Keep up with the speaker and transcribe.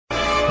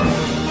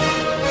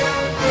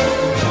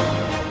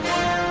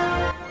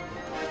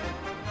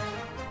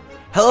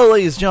Hello,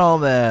 ladies and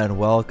gentlemen.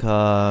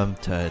 Welcome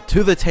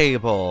to the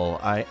Table.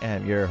 I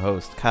am your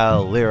host,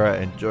 Kyle Lira,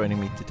 and joining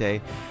me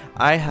today,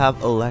 I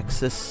have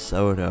Alexis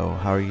Soto.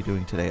 How are you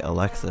doing today,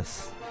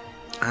 Alexis?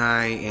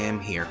 I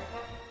am here.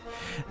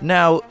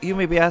 Now, you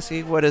may be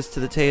asking, what is To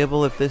the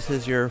Table if this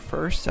is your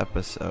first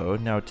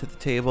episode? Now, To the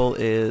Table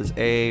is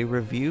a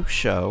review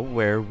show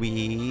where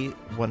we,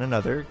 one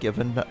another, give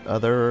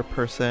another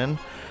person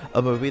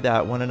a movie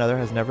that one another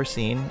has never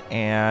seen,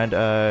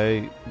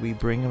 and we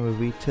bring a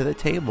movie to the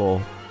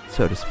table,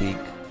 so to speak.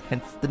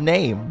 Hence the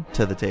name,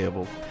 To the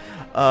Table.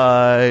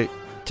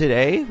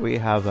 Today, we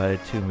have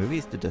two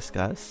movies to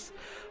discuss.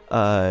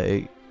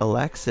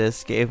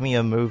 Alexis gave me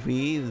a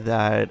movie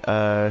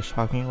that,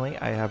 shockingly,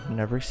 I have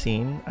never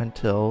seen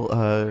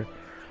until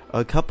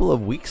a couple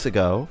of weeks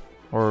ago,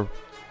 or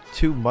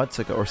 2 months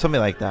ago, or something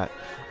like that.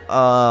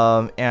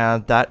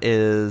 And that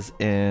is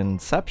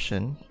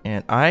Inception.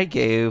 And I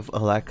gave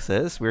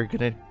Alexis, we're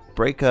gonna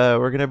break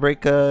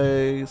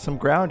some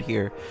ground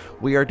here.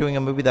 We are doing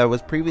a movie that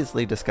was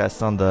previously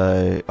discussed on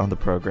the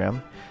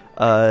program.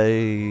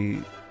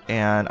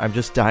 And I'm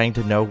just dying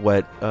to know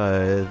what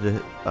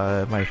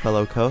my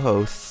fellow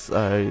co-hosts'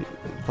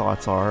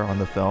 thoughts are on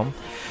the film.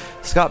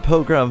 Scott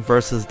Pilgrim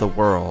versus the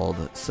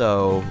World.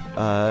 So,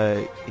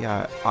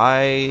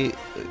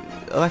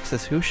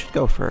 Alexis, who should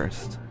go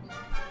first?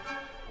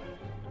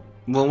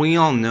 Well, we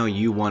all know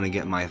you want to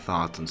get my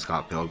thoughts on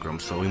Scott Pilgrim,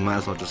 so we might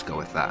as well just go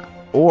with that.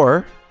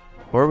 Or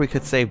we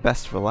could save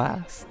best for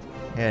last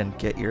and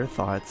get your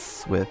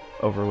thoughts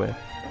over with,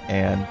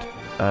 and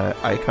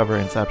I cover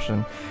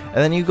Inception, and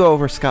then you go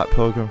over Scott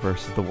Pilgrim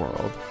versus the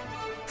World.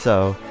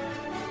 So,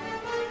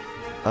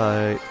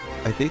 I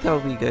think that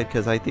would be good,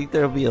 because I think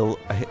there'll be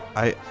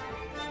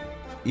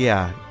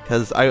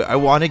because I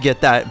want to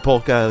get that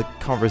bulk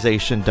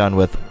conversation done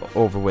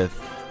over with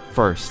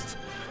first.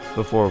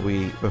 Before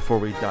we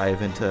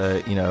dive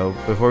into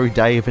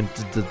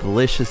the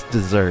delicious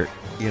dessert,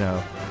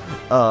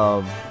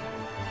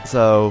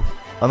 so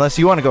unless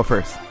you want to go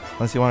first,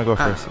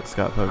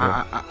 Scott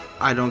Pilgrim.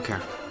 I don't care.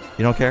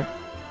 You don't care?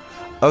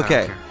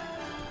 Okay.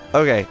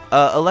 Okay.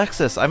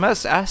 Alexis, I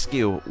must ask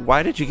you,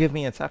 why did you give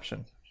me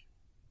Inception?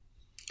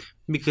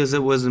 Because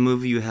it was a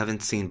movie you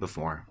haven't seen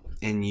before,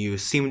 and you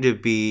seem to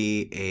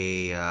be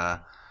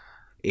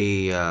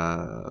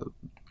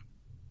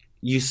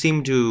you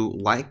seem to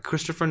like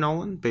Christopher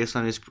Nolan based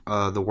on his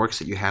the works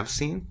that you have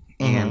seen,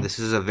 and this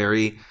is a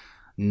very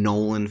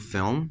Nolan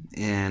film.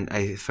 And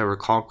if I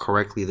recall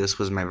correctly, this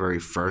was my very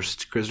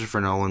first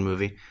Christopher Nolan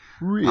movie.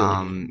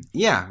 Really?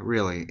 Yeah,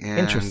 really. And,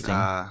 interesting.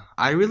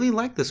 I really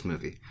like this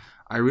movie.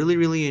 I really,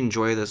 really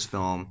enjoy this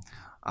film,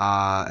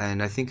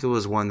 and I think it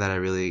was one that I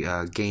really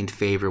gained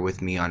favor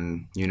with me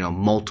on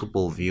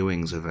multiple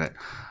viewings of it.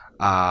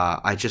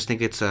 I just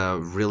think it's a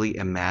really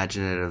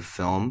imaginative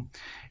film.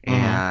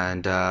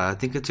 And I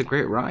think it's a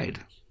great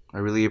ride. I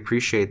really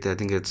appreciate that. I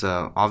think it's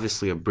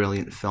obviously a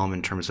brilliant film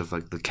in terms of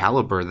like the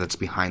caliber that's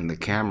behind the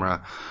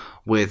camera,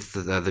 with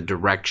the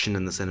direction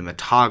and the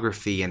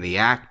cinematography and the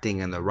acting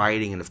and the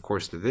writing and of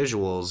course the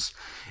visuals.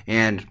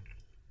 And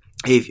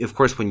of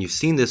course, when you've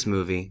seen this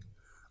movie,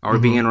 are we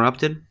being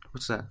interrupted?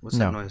 What's that? What's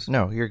that noise?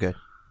 No, you're good.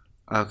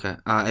 Okay.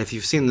 If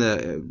you've seen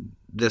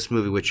this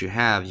movie, which you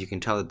have, you can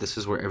tell that this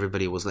is where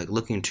everybody was like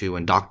looking to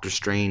when Doctor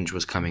Strange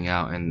was coming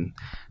out, and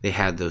they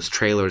had those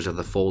trailers of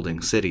the folding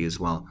city as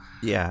well.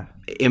 Yeah.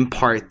 In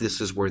part,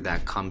 this is where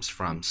that comes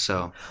from.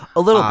 So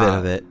a little bit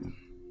of it.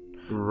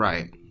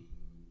 Right.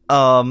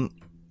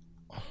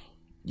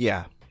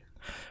 Yeah.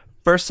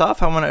 First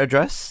off, I want to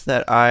address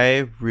that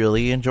I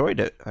really enjoyed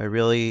it. I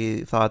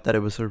really thought that it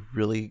was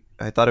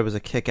I thought it was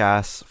a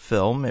kick-ass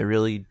film. It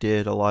really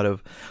did a lot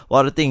of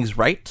things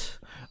right.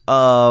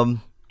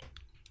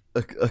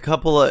 A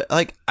couple of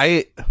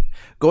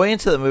going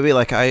into the movie,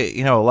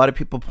 a lot of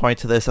people point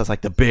to this as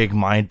like the big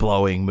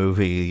mind-blowing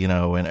movie,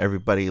 and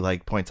everybody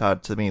points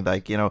out to me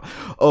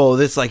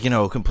this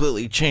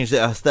completely changed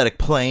the aesthetic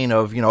plane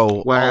of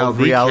all of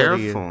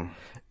reality. Careful.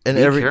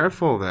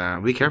 Careful there.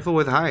 Be careful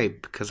with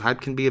hype, because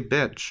hype can be a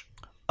bitch.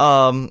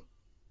 I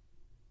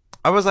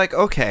was like,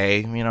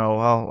 okay,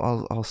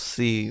 I'll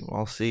see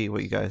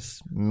what you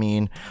guys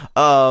mean.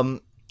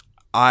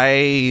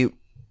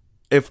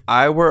 If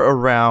I were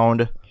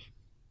around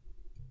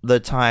the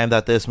time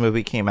that this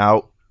movie came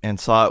out and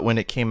saw it when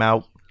it came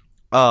out,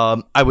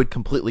 I would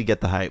completely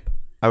get the hype.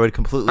 I would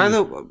completely.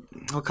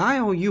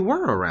 Kyle, you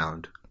were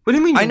around. What do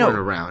you mean you weren't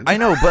around? I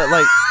know,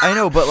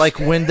 but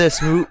when this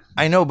movie,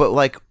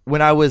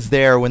 when I was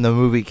there when the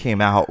movie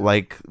came out,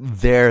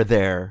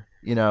 there.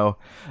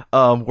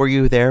 Were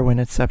you there when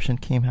Inception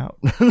came out?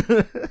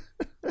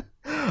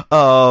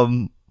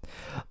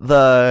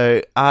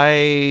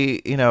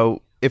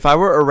 If I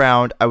were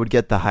around, I would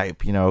get the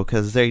hype,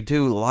 because they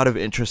do a lot of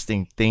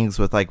interesting things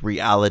with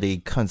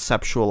reality,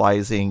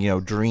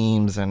 conceptualizing,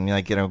 dreams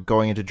and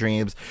going into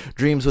dreams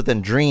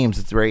within dreams.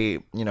 It's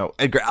very,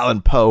 Edgar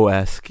Allan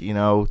Poe-esque,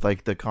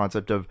 the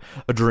concept of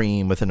a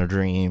dream within a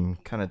dream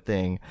kind of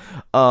thing.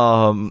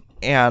 And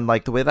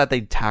the way that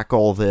they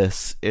tackle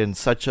this in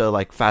such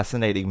a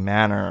fascinating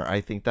manner,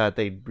 I think that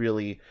they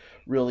really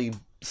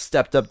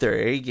stepped up their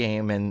A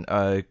game, and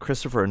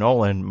Christopher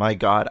Nolan, my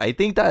God, I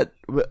think that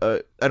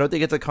I don't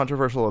think it's a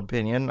controversial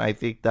opinion. I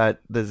think that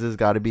this has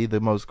got to be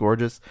the most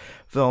gorgeous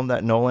film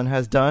that Nolan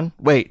has done.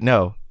 Wait,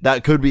 no,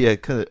 that could be a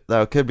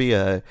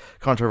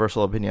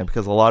controversial opinion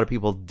because a lot of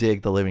people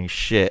dig the living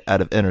shit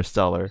out of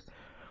Interstellar.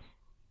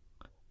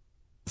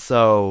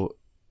 So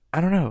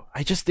I don't know.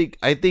 I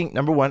think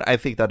number one, I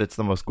think that it's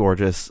the most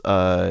gorgeous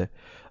Nolan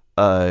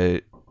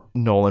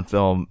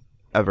film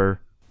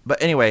ever. But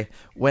anyway,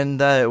 when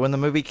the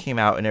movie came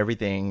out and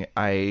everything,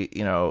 it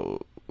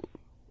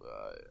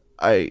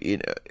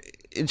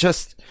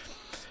just,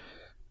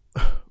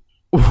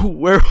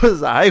 where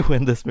was I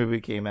when this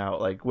movie came out?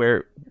 Like,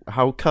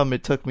 how come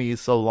it took me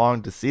so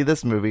long to see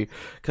this movie?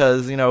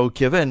 Because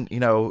given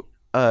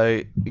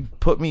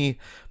put me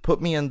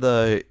in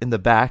the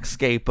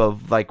backscape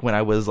of like when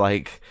I was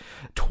like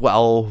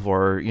 12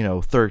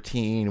 or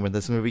 13 when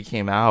this movie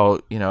came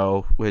out,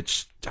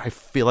 which I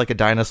feel like a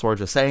dinosaur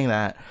just saying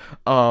that.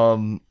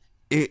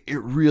 It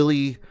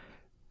really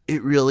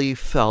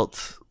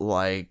felt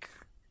like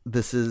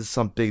this is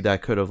something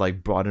that could have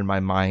like broadened my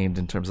mind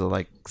in terms of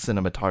like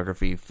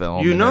cinematography,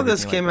 film.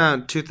 This came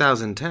out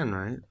 2010,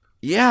 right?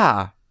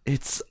 Yeah.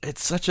 It's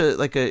such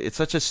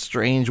a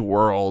strange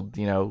world,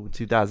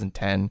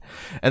 2010,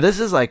 and this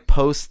is like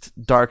post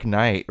Dark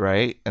Knight,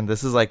 right? And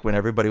this is like when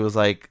everybody was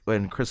like,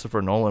 when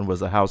Christopher Nolan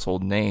was a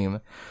household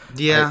name.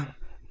 Yeah,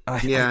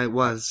 it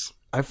was.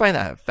 I find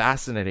that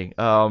fascinating.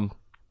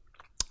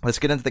 Let's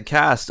get into the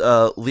cast.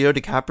 Leo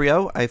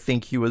DiCaprio, I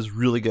think he was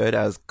really good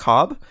as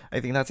Cobb. I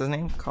think that's his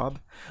name, Cobb.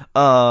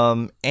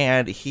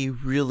 And he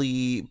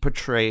really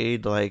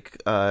portrayed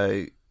like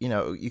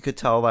you could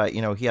tell that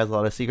he has a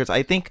lot of secrets.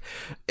 I think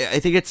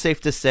it's safe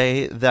to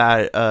say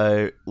that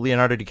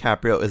Leonardo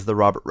DiCaprio is the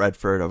Robert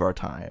Redford of our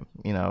time.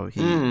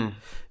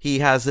 He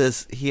has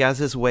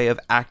his way of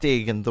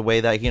acting, and the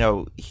way that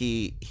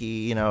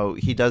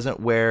he doesn't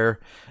wear,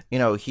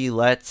 he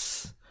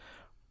lets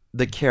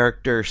the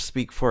character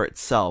speak for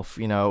itself,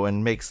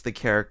 and makes the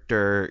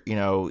character,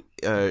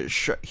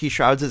 he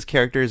shrouds his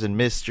characters in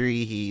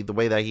mystery. The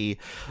way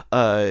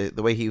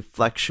he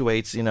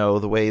fluctuates,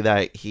 the way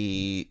that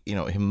he,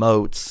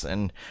 emotes.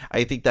 And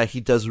I think that he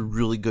does a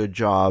really good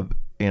job,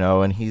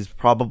 and he's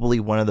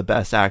probably one of the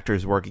best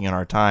actors working in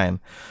our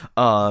time.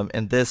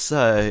 And this,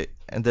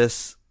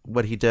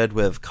 what he did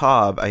with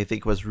Cobb, I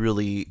think was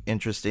really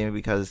interesting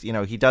because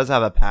he does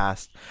have a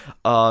past,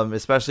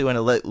 especially when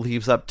it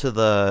leads up to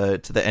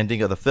the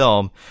ending of the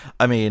film.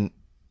 I mean,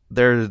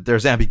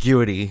 there's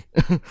ambiguity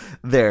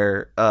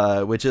there,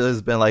 which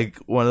has been like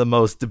one of the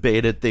most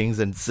debated things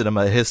in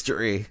cinema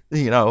history.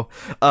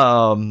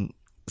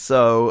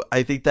 So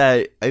I think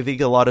a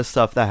lot of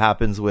stuff that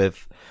happens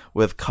with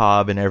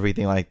Cobb and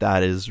everything like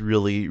that is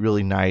really,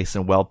 really nice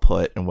and well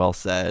put and well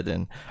said.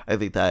 And I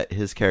think that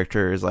his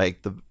character is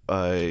like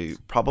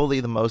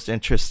probably the most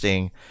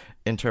interesting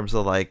in terms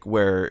of like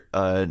where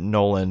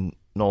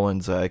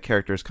Nolan's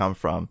characters come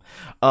from.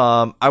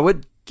 I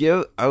would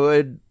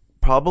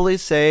probably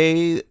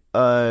say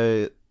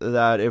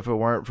that if it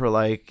weren't for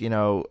like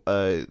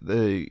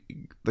the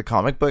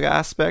comic book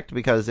aspect,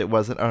 because it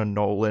wasn't a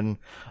Nolan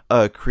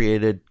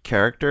created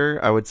character,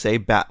 I would say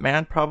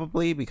Batman,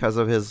 probably because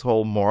of his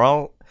whole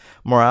moral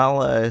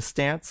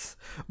stance.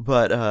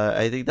 But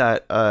I think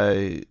that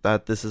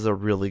that this is a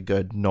really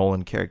good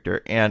Nolan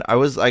character. And I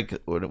was like,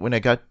 when I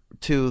got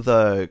to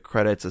the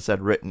credits, it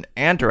said written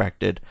and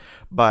directed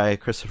by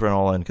Christopher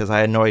Nolan, because I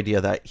had no idea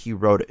that he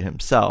wrote it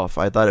himself.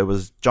 I thought it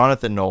was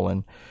Jonathan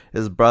Nolan,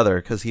 his brother,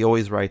 because he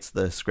always writes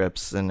the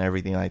scripts and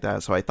everything like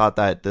that. So I thought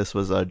that this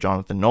was a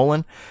Jonathan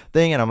Nolan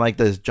thing, and I'm like,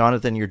 this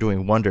Jonathan, you're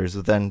doing wonders.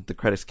 But then the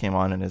credits came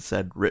on and it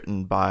said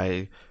written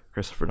by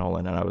Christopher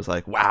Nolan, and I was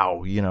like,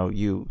 wow, you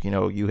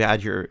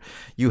had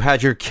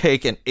your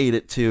cake and ate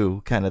it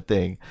too, kind of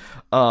thing.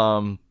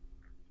 And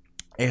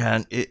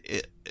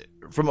it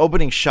from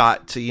opening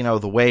shot to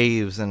the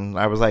waves, and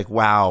I was like,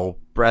 wow,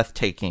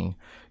 breathtaking.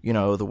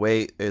 The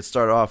way it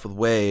started off with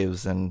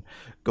waves and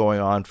going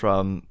on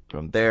from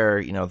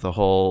there, the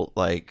whole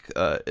like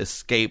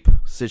escape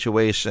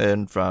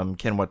situation from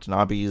Ken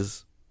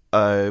Watanabe's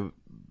men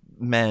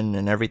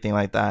and everything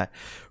like that.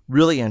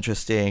 Really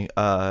interesting.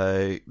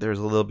 There's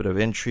a little bit of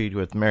intrigue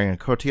with Marion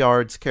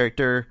Cotillard's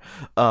character,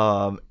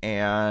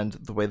 and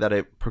the way that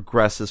it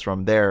progresses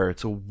from there.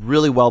 It's a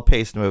really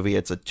well-paced movie.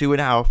 It's a two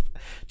and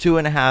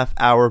a half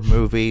hour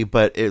movie,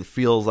 but it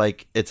feels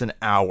like it's an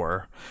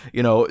hour.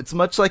 It's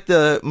much like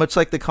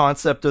the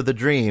concept of The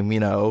Dream.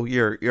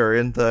 You're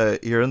in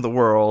the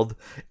world,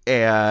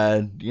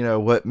 and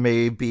what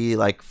may be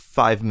like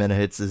 5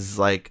 minutes is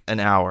like an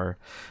hour,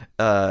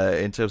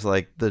 in terms of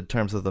like the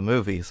terms of the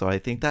movie. So I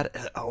think that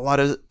a lot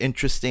of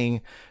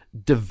interesting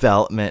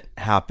development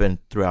happened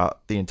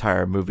throughout the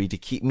entire movie to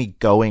keep me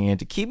going and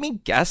to keep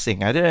me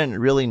guessing. I didn't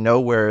really know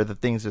where the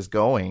things is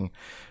going.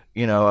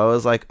 I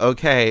was like,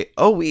 okay,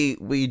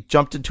 we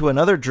jumped into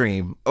another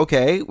dream.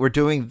 Okay, we're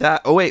doing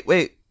that. Oh wait,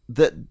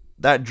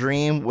 that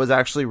dream was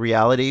actually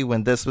reality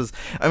when this was.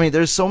 I mean,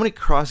 there's so many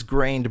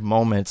cross-grained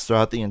moments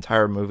throughout the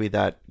entire movie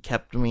that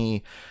kept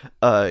me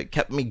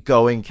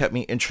going, kept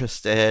me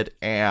interested,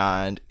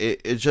 and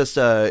it was just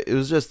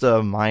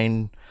a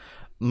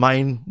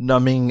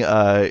mind-numbing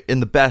in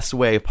the best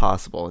way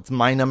possible. It's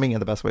mind-numbing in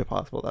the best way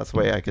possible. That's the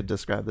way I could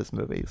describe this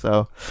movie.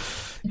 So,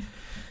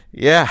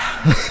 yeah.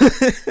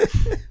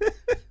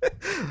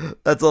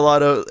 That's a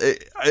lot of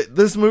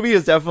this movie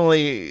is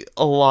definitely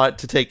a lot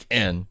to take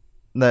in.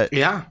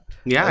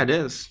 It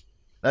is.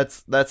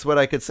 That's what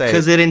I could say,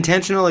 because it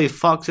intentionally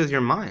fucks with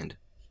your mind.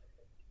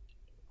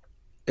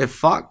 It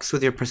fucks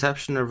with your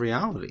perception of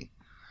reality,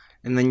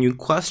 and then you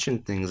question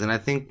things. And I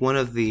think one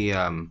of the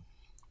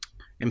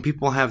and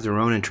people have their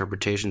own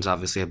interpretations,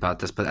 obviously, about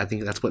this, but I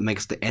think that's what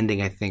makes the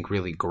ending, I think,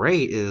 really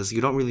great, is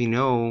you don't really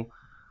know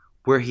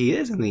where he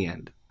is in the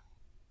end.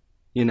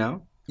 You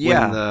know?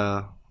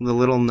 Yeah. When the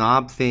little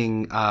knob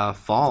thing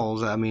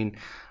falls, I mean,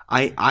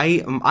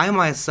 I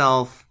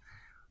myself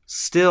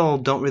still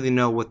don't really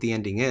know what the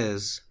ending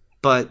is,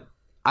 but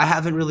I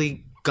haven't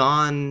really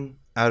gone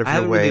out of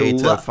your way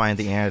to find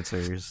the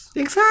answers.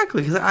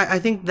 Exactly, because I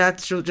think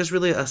that's just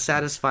really a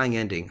satisfying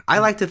ending. I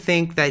like to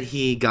think that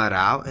he got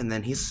out and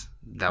then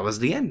that was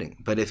the ending.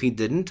 But if he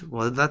didn't,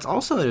 well, that's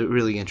also a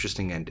really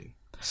interesting ending.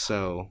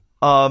 So,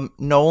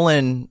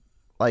 Nolan,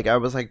 like, I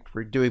was like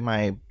doing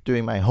my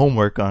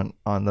homework on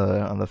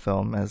the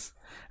film, as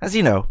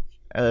you know,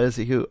 as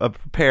a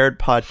prepared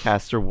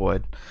podcaster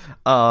would.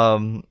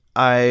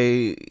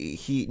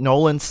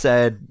 Nolan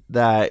said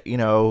that, you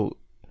know,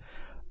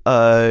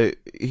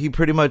 he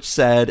pretty much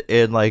said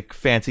in like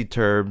fancy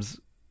terms,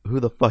 who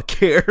the fuck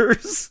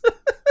cares?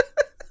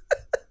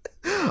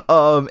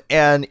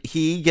 And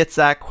he gets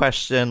that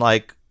question,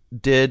 like,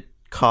 did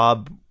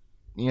Cobb,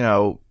 you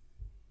know,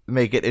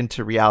 make it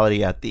into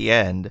reality at the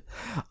end?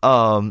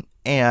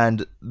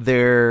 And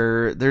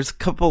there's a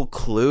couple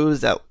clues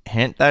that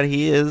hint that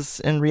he is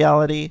in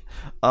reality.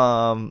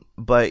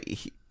 But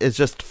it's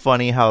just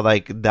funny how,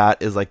 like,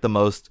 that is like the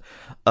most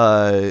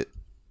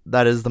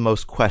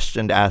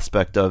questioned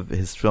aspect of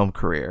his film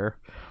career.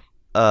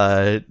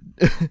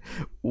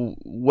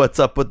 What's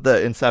up with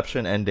the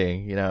Inception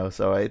ending, you know?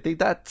 So I think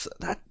that,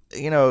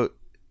 you know,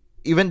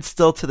 even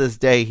still to this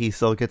day, he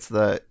still gets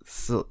that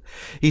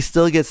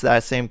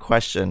same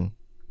question,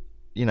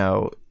 you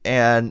know,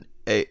 and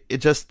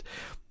it's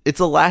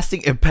a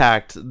lasting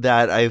impact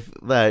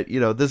that you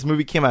know, this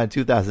movie came out in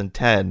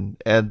 2010,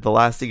 and the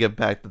lasting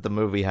impact that the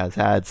movie has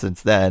had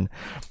since then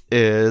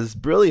is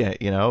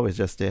brilliant. You know, it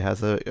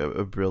has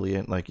a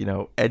brilliant, like, you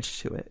know, edge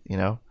to it, you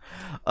know.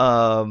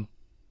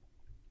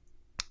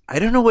 I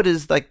don't know what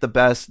is like the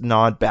best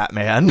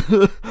non-Batman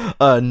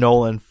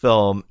Nolan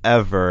film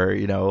ever.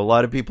 You know, a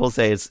lot of people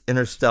say it's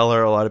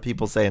Interstellar. A lot of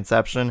people say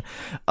Inception.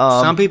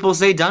 Some people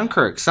say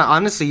Dunkirk. So,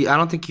 honestly, I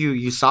don't think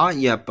you saw it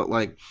yet, but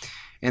like,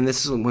 and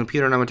this is when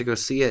Peter and I went to go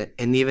see it,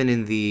 and even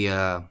in the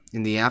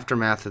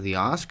aftermath of the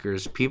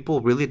Oscars, people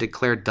really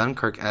declared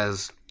Dunkirk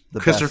as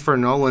Christopher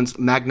Nolan's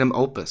magnum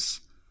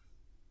opus.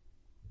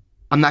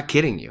 I'm not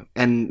kidding you.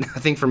 And I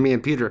think for me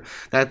and Peter,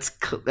 that's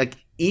like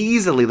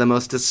easily the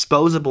most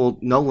disposable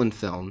Nolan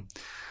film.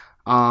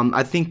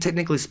 I think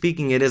technically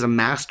speaking, it is a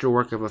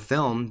masterwork of a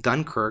film,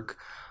 Dunkirk.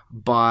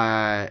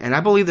 And I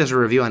believe there's a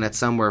review on it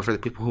somewhere for the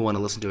people who want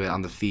to listen to it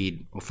on the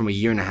feed from a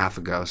year and a half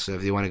ago. So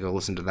if you want to go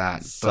listen to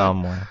that,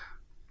 somewhere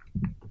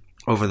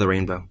over the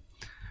rainbow.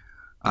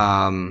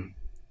 But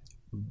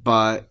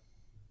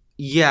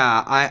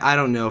yeah, I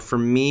don't know. For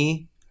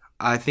me,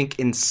 I think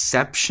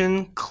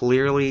Inception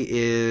clearly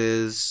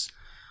is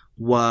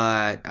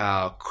what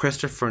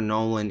Christopher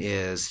Nolan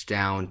is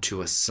down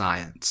to a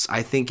science.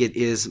 I think it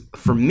is,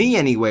 for me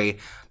anyway,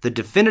 the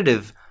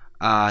definitive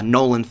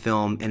Nolan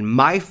film and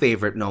my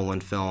favorite Nolan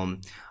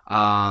film.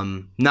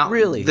 Not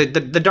really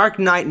the Dark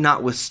Knight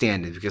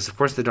notwithstanding, because of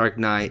course the Dark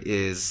Knight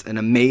is an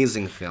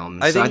amazing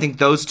film. I think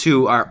those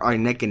two are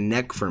neck and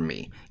neck for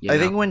me. I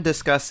think when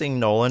discussing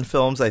Nolan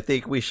films, I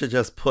think we should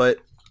just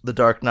put the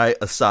Dark Knight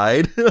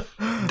aside.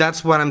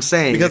 That's what I'm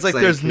saying. Because like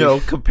there's no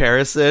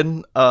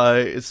comparison.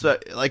 It's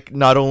like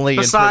not only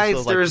besides in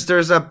terms of, like,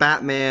 there's a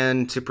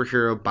Batman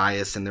superhero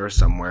bias in there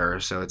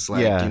somewhere, so it's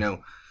like, you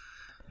know,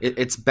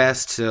 it's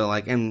best to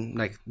like, and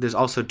like there's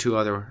also two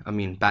other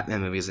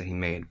Batman movies that he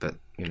made, but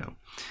you know,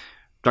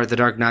 The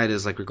Dark Knight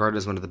is like regarded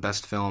as one of the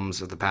best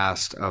films of the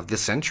past of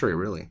this century,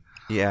 really.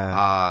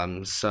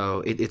 Yeah.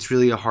 So it's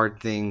really a hard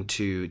thing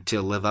to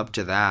live up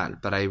to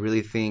that. But I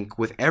really think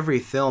with every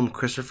film,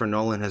 Christopher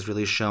Nolan has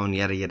really shown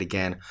yet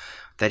again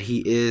that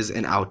he is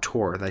an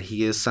auteur, that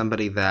he is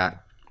somebody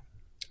that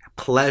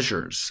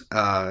pleasures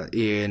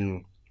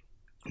in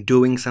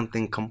doing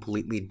something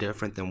completely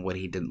different than what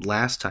he did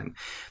last time.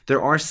 There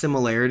are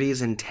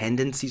similarities and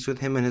tendencies with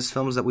him in his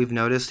films that we've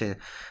noticed, and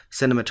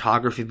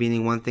cinematography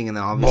being one thing, and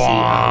then obviously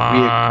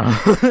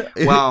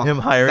him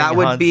hiring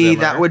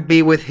that would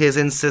be with his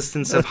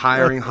insistence of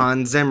hiring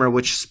Hans Zimmer,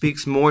 which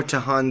speaks more to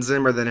Hans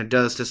Zimmer than it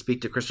does to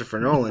speak to Christopher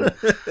Nolan.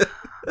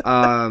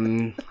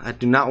 I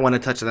do not want to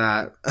touch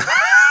that.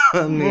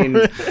 I mean,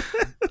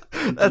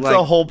 That's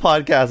a whole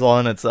podcast all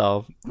in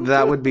itself.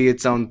 That would be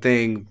its own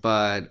thing,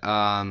 but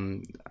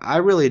I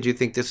really do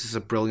think this is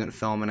a brilliant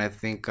film, and I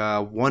think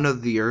one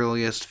of the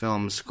earliest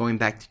films, going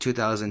back to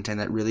 2010,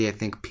 that really, I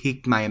think,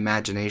 piqued my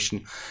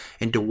imagination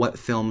into what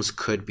films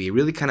could be. It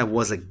really kind of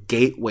was a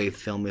gateway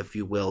film, if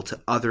you will, to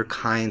other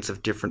kinds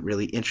of different,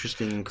 really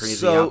interesting and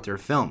crazy out there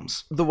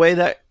films. The way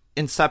that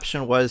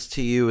Inception was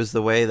to you is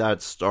the way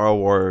that Star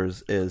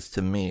Wars is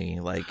to me.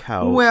 Like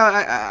how... Well,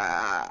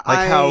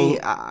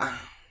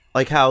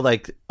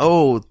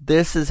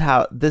 this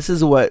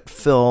is what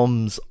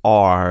films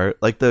are,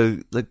 like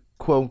the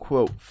quote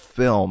unquote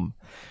film,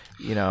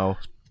 you know.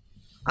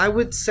 I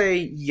would say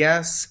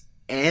yes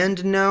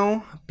and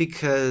no,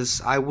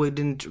 because I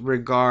wouldn't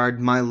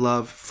regard my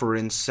love for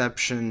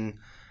Inception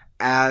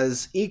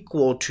as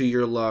equal to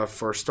your love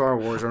for Star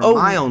Wars or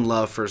my own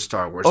love for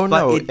Star Wars.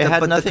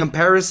 The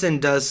comparison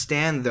does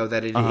stand, though,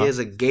 that it is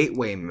a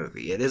gateway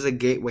movie. It is a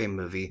gateway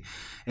movie,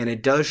 and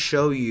it does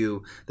show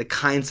you the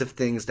kinds of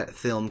things that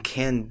film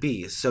can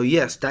be. So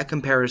yes, that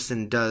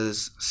comparison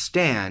does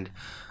stand,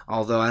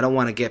 although I don't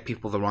want to get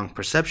people the wrong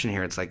perception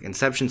here. It's like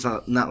Inception's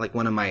not like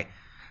one of my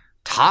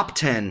top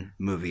 10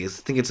 movies.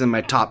 I think it's in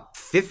my top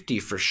 50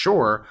 for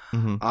sure.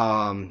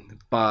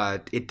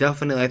 But it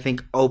definitely, I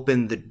think,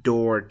 opened the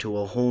door to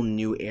a whole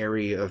new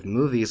area of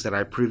movies that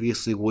I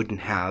previously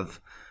wouldn't have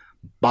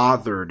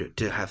bothered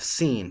to have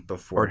seen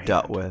before or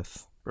dealt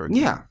with. So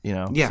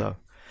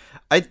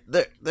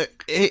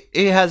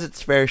it has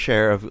its fair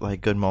share of like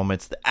good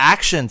moments. The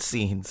action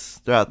scenes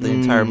throughout the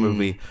entire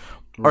movie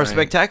are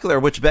spectacular,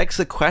 which begs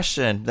the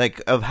question,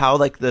 like, of how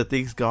like the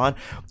thing's gone.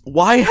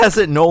 Why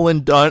hasn't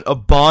Nolan done a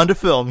Bond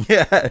film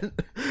yet?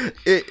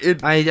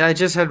 I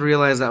just had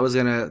realized that was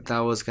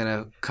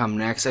gonna come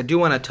next. I do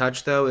want to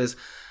touch, though, is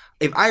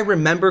if I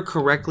remember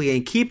correctly,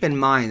 and keep in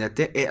mind that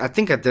I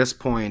think at this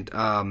point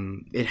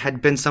it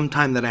had been some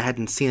time that I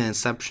hadn't seen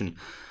Inception.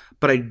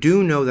 But I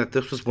do know that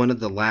this was one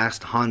of the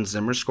last Hans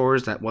Zimmer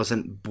scores that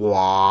wasn't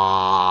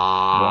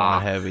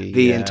blah heavy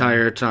the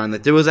entire time.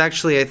 That there was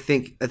actually, I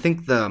think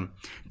the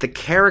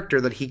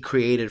character that he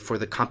created for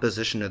the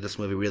composition of this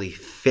movie really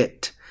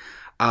fit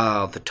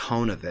the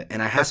tone of it,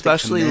 and I have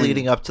especially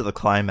leading up to the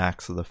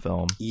climax of the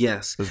film.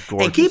 Yes, it was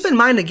gorgeous. And keep in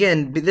mind,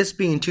 again, this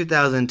being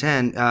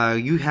 2010,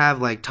 you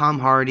have like Tom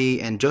Hardy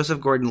and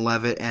Joseph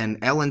Gordon-Levitt and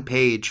Ellen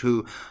Page,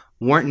 who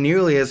weren't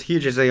nearly as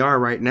huge as they are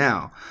right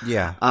now.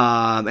 Yeah.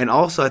 And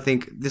also, I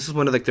think this is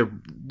one of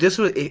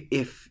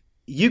if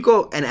you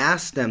go and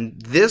ask them,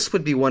 this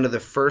would be one of the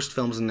first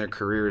films in their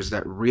careers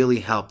that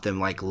really helped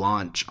them like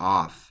launch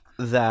off.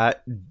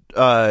 That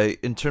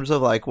in terms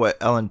of like what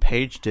Ellen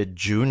Page did,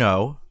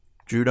 Juno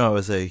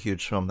is a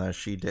huge film that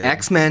she did.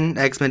 X-Men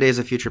Days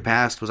of Future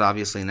Past was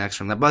obviously an X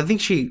from that, but I think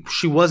she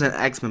was an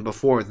X-Men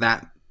before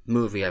that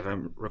movie. If I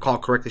recall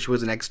correctly, she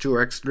was an X2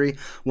 or X3,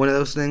 one of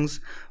those things.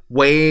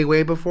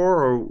 Way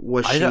before, or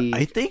was she?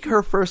 I think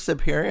her first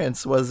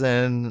appearance was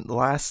in The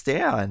Last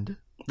Stand.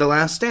 The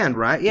Last Stand,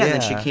 right? Yeah, and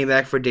then she came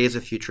back for Days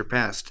of Future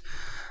Past.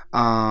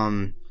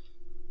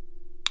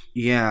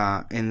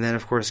 Yeah, and then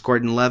of course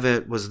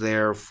Gordon-Levitt was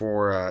there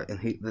for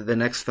the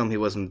next film he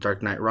was in,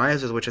 Dark Knight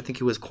Rises, which I think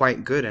he was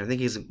quite good, and I think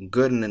he's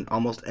good in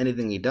almost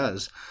anything he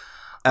does.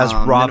 As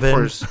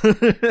Robin.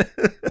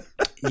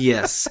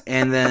 Yes,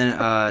 and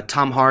then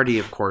Tom Hardy,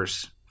 of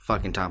course.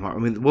 Fucking Tom Hardy.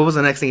 I mean, what was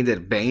the next thing he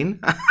did? Bane?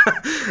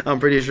 I'm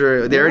pretty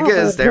sure. There it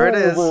is. There it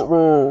is.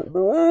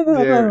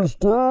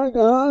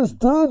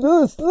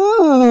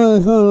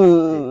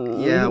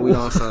 Yeah, we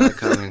all saw that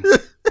coming.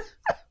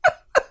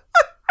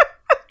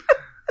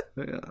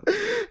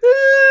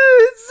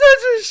 It's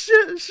such a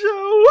shit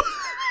show.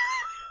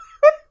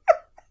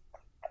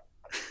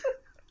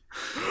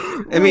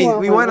 I mean,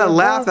 we want to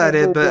laugh at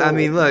it, but I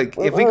mean, look,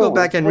 if we go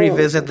back and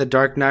revisit The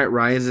Dark Knight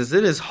Rises,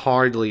 it is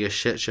hardly a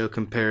shit show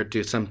compared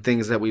to some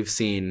things that we've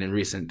seen in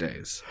recent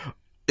days.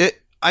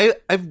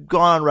 I've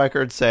gone on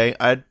record saying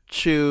I'd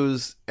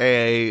choose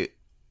a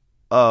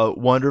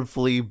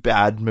wonderfully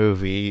bad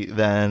movie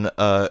than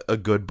a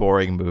good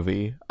boring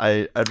movie.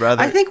 I'd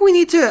rather. I think we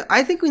need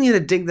to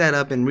dig that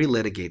up and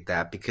relitigate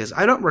that, because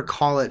I don't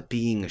recall it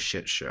being a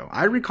shit show.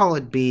 I recall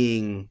it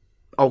being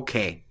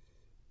okay.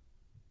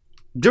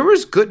 There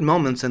was good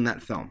moments in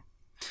that film,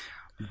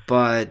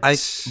 but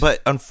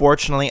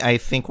unfortunately, I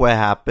think what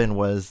happened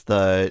was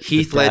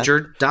Heath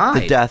Ledger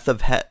died. The death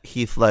of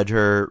Heath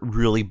Ledger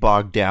really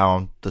bogged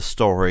down the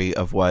story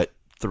of what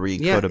 3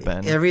 could have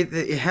been.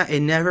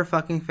 It never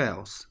fucking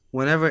fails.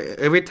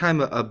 Every time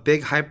a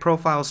big high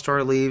profile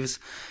star leaves,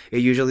 it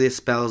usually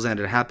spells end.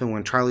 It happened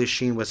when Charlie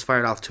Sheen was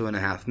fired off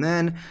 2.5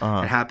 Men.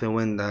 It happened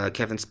when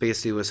Kevin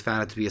Spacey was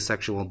found to be a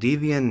sexual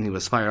deviant and he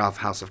was fired off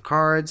House of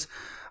Cards.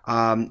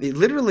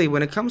 Literally,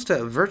 when it comes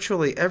to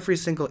virtually every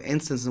single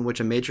instance in which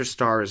a major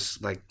star is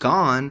like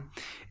gone,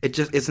 it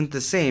just isn't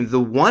the same. The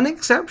one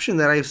exception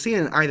that I've seen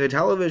in either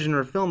television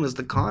or film is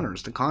The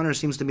Conners. The Conners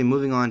seems to be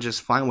moving on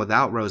just fine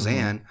without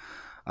Roseanne.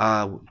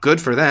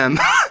 Good for them.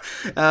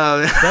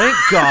 Thank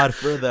God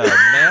for them,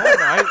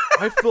 man.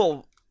 I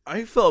feel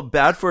I felt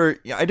bad for.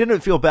 I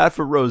didn't feel bad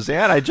for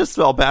Roseanne. I just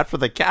felt bad for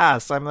the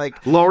cast. I'm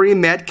like Laurie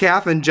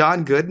Metcalf and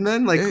John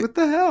Goodman. Like, what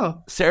the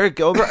hell? Sarah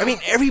Gilbert. I mean,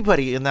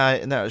 everybody in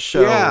that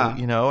show. Yeah.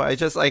 You know, I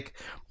just like.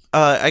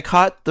 I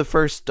caught the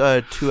first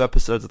 2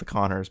 episodes of The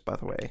Conners, by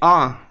the way.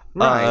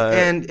 Right.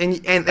 And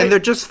they're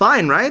just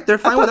fine, right? They're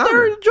fine without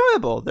they're her.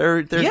 enjoyable.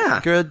 They're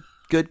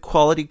good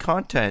quality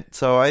content.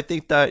 So I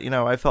think that,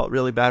 I felt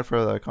really bad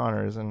for the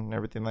Conners and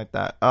everything like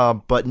that.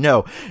 But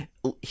no,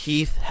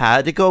 Heath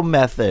had to go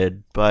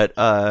method, but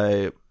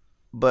I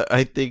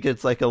think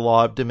it's like a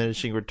law of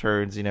diminishing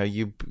returns.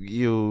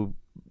 You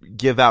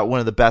give out one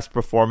of the best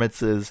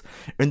performances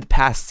in the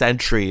past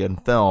century in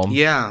film.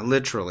 Yeah,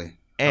 literally.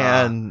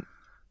 And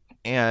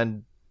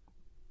in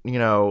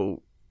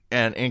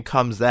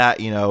comes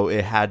that,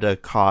 it had to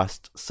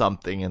cost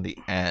something in the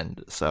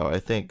end. So I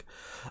think,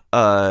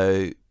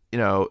 it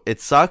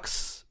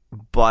sucks,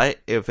 but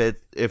if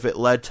it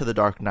led to The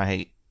Dark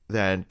Knight,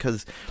 then,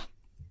 because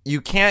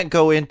you can't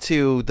go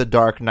into The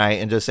Dark Knight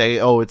and just say,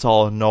 oh, it's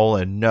all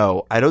Nolan.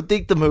 No, I don't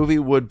think the movie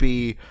would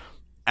be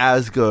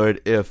as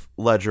good if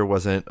Ledger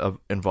wasn't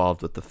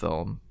involved with the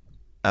film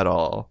at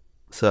all.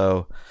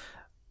 So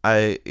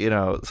I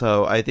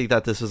think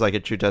that this is like a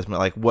true testament.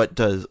 Like, what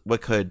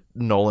could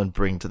Nolan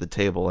bring to the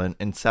table? And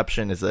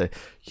Inception is a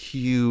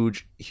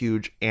huge,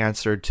 huge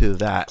answer to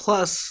that.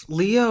 Plus,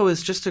 Leo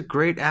is just a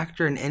great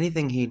actor in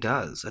anything he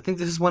does. I think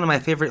this is one of my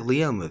favorite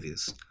Leo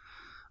movies.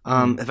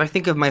 If I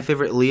think of my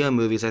favorite Leo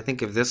movies, I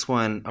think of this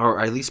one,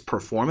 or at least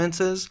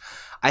performances.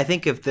 I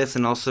think of this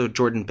and also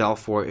Jordan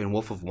Belfort in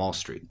Wolf of Wall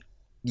Street.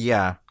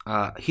 Yeah.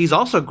 He's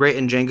also great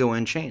in Django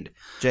Unchained.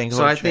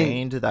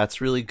 Unchained,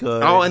 that's really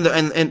good. Oh,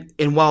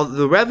 and while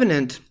The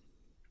Revenant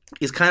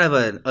is kind of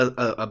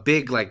a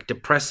big, like,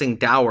 depressing,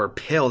 dour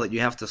pill that you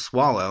have to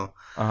swallow,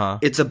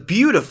 it's a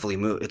beautifully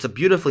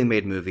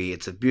made movie.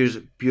 It's a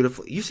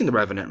beautiful. You've seen The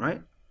Revenant,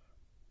 right?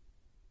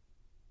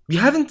 You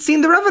haven't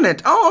seen The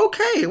Revenant? Oh,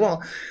 okay.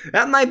 Well,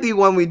 that might be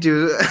one we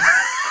do.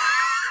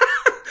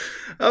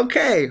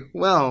 Okay,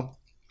 well,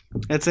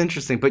 it's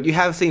interesting. But you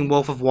have seen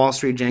Wolf of Wall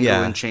Street,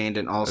 Django Unchained,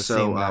 and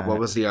also what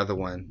was the other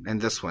one? And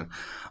this one.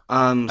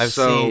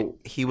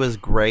 He was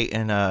great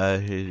in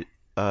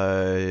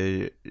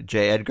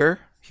J. Edgar.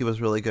 He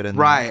was really good in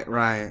right.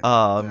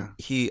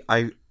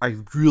 I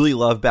really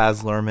love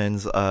Baz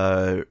Luhrmann's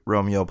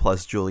Romeo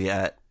plus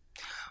Juliet.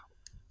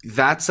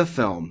 That's a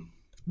film.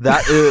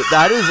 That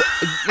is,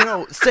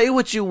 say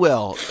what you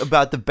will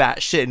about the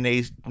batshit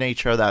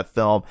nature of that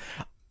film.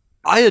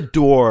 I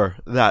adore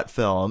that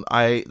film.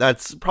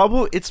 It's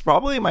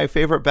probably my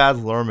favorite Baz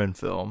Luhrmann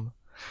film.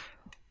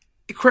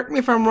 Correct me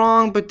if I'm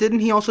wrong, but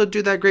didn't he also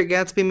do that Great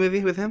Gatsby movie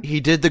with him? He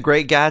did The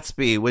Great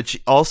Gatsby,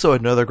 which also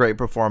another great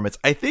performance.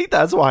 I think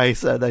that's why I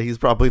said that he's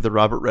probably the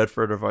Robert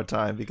Redford of our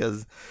time,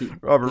 because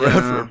Robert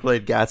Redford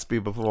played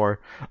Gatsby before.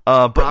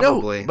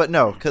 Probably.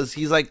 No, because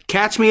he's like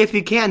Catch Me If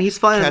You Can. He's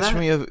fun. Catch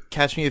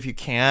Me If You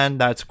Can.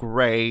 That's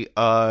great.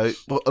 Well,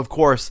 of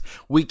course,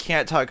 we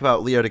can't talk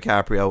about Leo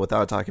DiCaprio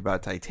without talking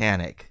about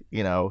Titanic.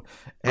 Oh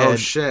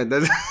shit!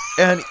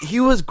 And he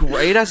was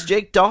great as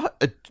Jack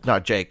Dawson.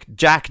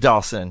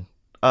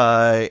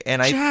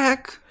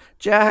 Jack,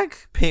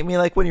 paint me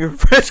like one of your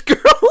French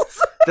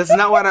girls. That's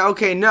not what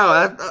okay,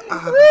 no.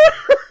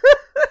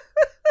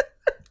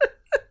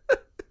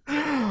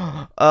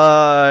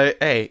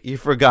 Hey, you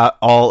forgot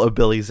all of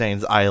Billy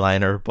Zane's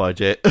eyeliner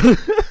budget.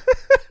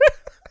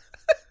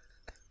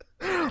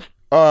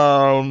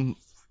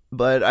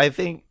 But I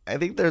think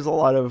there's a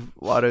lot of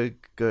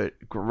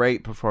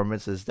great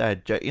performances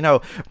that,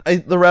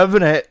 The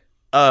Revenant,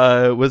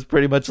 was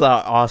pretty much the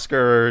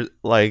Oscar,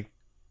 like,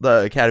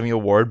 the Academy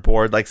Award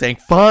board, like, saying,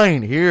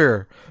 fine,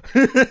 here.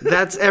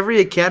 That's every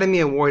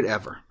Academy Award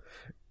ever.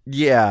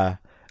 Yeah.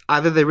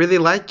 Either they really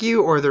like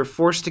you or they're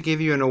forced to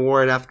give you an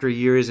award after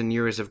years and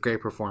years of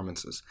great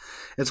performances.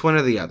 It's one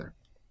or the other.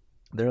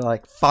 They're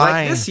like, fine.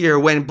 Like this year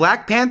when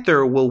Black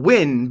Panther will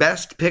win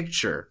Best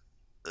Picture.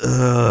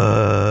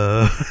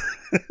 By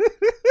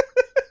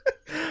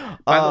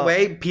the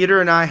way,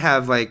 Peter and I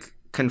have, like,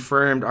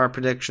 confirmed our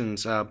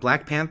predictions.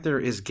 Black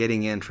Panther is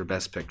getting in for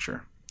Best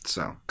Picture.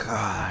 So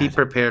be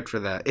prepared for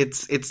that.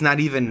 It's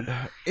not even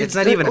a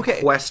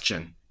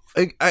question.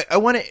 I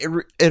want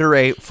to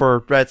iterate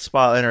for Red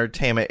Spot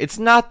Entertainment. It's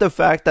not the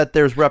fact that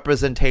there's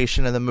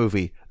representation in the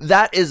movie.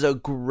 That is a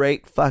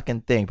great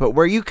fucking thing. But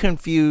where you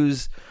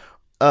confuse,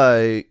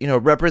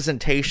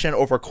 representation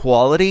over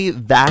quality,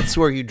 that's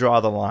where you draw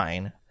the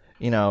line.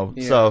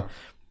 So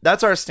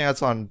that's our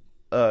stance on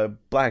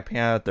Black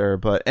Panther.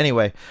 But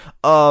anyway,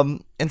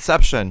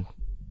 Inception,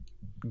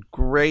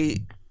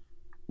 great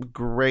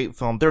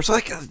film. There's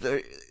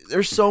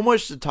there's so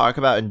much to talk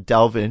about and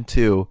delve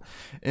into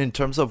in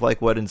terms of,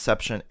 like, what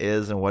Inception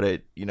is and what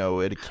it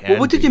it can. Well,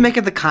 what did you make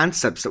of the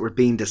concepts that were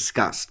being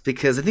discussed?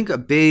 Because I think a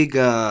big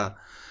a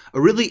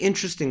really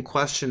interesting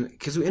question,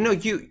 because we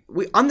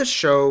on the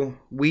show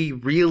we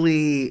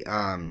really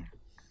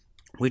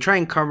we try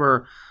and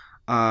cover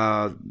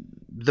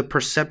the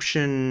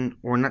perception,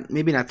 or not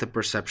the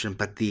perception,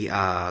 but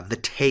the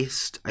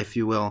taste, if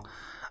you will,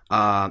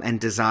 and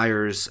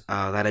desires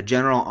that a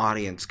general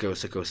audience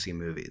goes to go see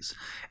movies.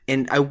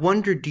 And I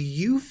wonder, do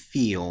you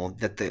feel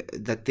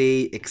that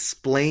they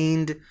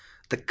explained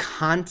the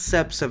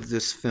concepts of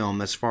this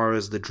film as far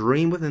as the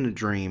dream within a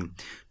dream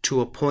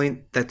to a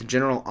point that the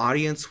general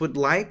audience would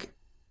like?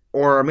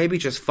 Or maybe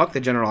just fuck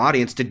the general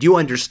audience. Did you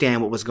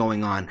understand what was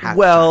going on?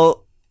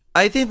 Well,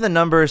 I think the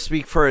numbers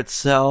speak for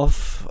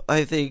itself.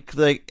 I think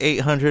like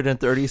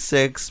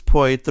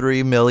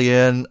 836.3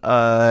 million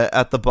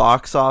at the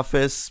box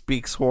office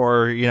speaks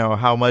for,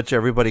 how much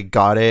everybody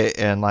got it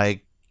and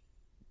like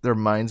their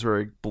minds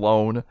were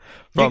blown.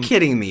 You're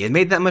kidding me. It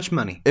made that much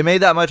money. It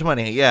made that much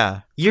money,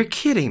 yeah. You're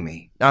kidding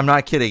me. I'm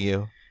not kidding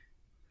you.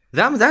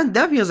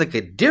 That feels like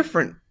a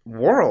different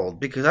world,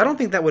 because I don't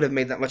think that would have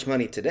made that much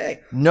money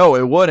today. No,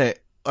 it wouldn't.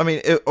 I mean,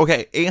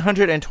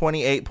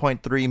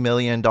 $828.3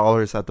 million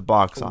at the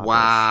box office.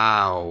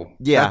 Wow.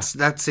 Yeah.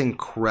 That's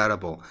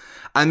incredible.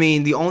 I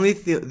mean, the only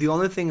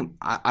thing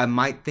I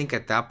might think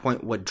at that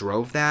point what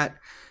drove that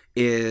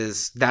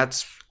is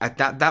that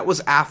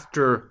was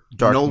after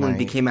Dark Nolan Knight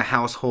became a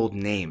household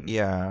name.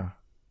 Yeah.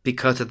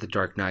 Because of The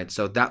Dark Knight.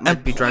 So that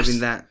might be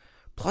driving that.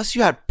 Plus,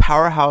 you had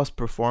powerhouse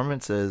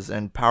performances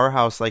and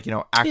powerhouse, actors.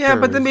 Yeah,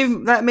 but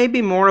that may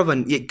be more of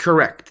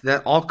correct.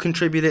 That all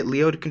contributed.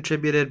 Leo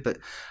contributed, but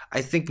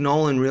I think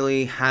Nolan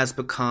really has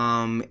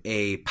become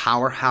a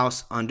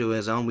powerhouse unto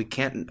his own. We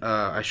can't.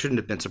 I shouldn't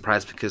have been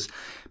surprised, because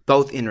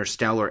both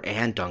Interstellar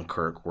and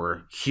Dunkirk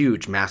were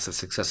huge, massive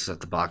successes at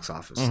the box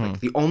office. Mm-hmm.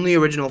 Like, the only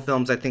original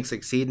films I think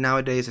succeed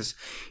nowadays is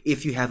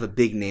if you have a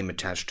big name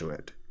attached to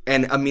it,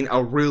 and I mean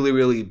a really,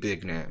 really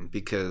big name,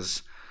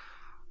 because.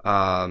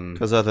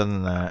 Because other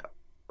than that,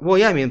 well,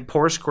 yeah, I mean,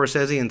 poor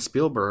Scorsese and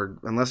Spielberg,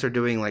 unless they're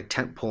doing like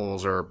tent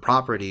poles or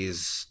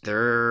properties,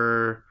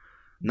 they're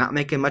not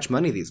making much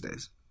money these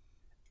days.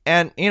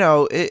 And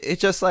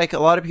it's just like a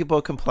lot of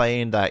people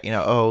complain that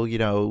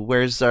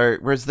where's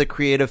the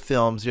creative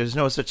films? There's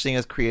no such thing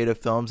as creative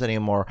films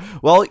anymore.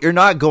 Well, you're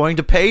not going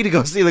to pay to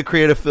go see the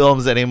creative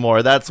films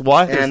anymore. That's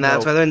why,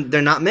 that's why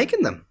they're not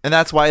making them. And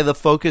that's why the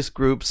focus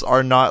groups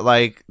are not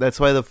like.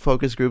 That's why the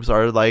focus groups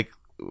are like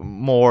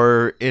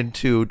more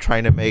into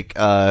trying to make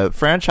a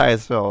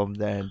franchise film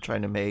than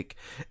trying to make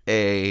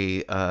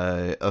a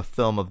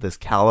film of this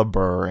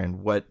caliber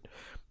and what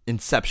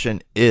Inception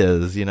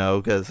is,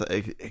 because I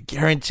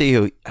guarantee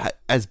you,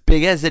 as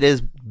big as it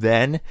is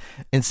then,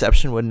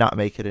 Inception would not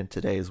make it in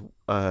today's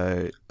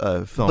film.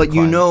 But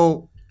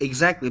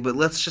exactly. But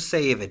let's just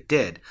say if it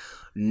did,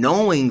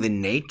 knowing the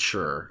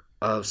nature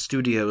of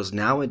studios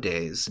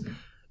nowadays,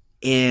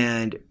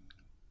 and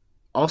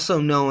also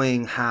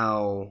knowing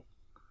how.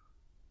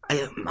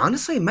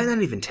 Honestly, it might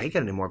not even take it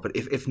anymore. But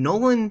if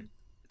Nolan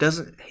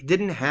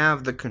didn't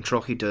have the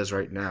control he does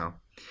right now,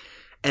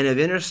 and if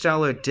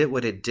Interstellar did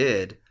what it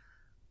did,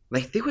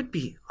 like, they would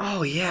be,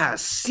 oh yeah,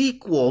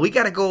 sequel. We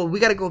gotta go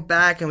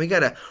back and we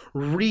gotta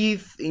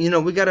rethink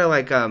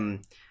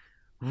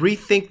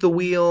the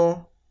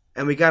wheel,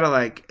 and we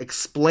gotta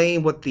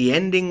explain what the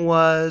ending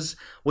was,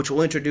 which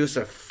will introduce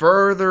a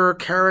further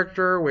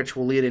character, which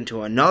will lead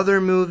into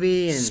another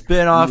movie and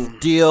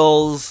spin-off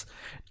deals.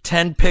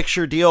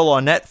 10-picture deal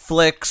on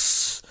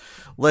Netflix.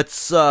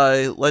 Let's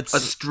a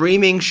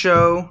streaming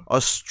show,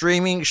 a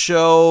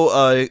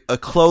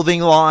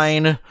clothing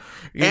line,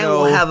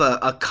 we'll have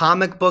a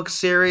comic book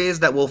series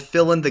that will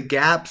fill in the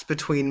gaps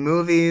between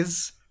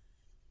movies.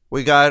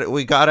 We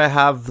gotta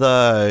have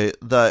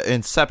the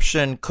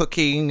Inception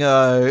cooking.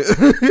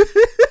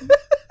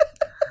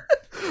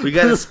 We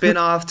got to spin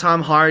off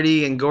Tom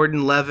Hardy and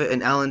Gordon Levitt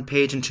and Ellen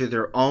Page into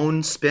their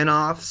own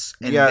spin-offs,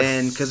 and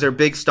then because they're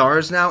big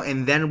stars now,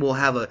 and then we'll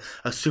have a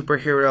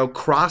superhero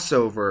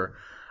crossover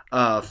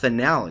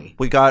finale.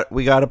 We got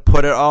to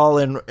put it all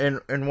in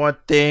one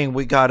thing.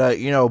 We gotta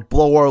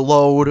blow our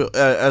load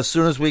as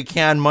soon as we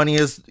can. Money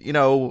is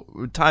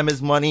time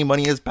is money.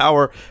 Money is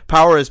power.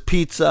 Power is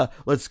pizza.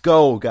 Let's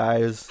go,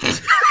 guys.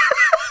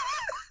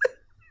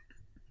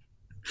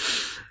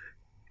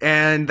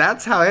 And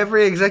that's how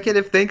every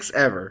executive thinks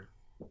ever.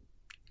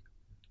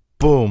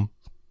 Boom.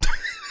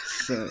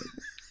 So,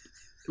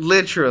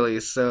 literally.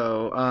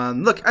 So,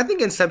 look, I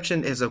think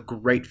Inception is a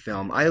great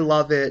film. I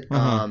love it.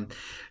 Mm-hmm.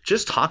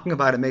 Just talking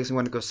about it makes me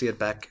want to go see it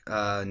back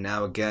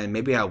now again.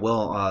 Maybe I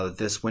will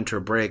this winter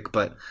break,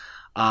 but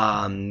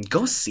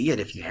go see it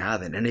if you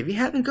haven't. And if you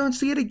haven't, go and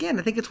see it again.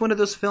 I think it's one of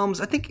those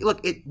films. I think,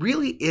 look, it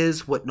really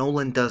is what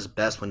Nolan does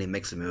best when he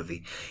makes a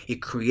movie.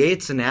 It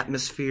creates an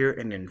atmosphere,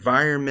 an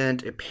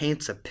environment. It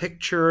paints a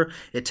picture.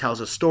 It tells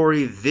a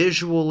story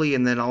visually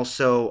and then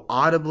also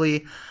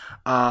audibly.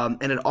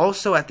 And it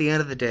also, at the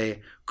end of the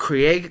day,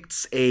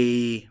 creates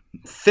a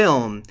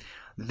film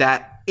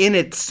that in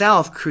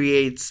itself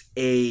creates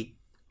an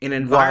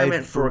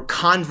environment for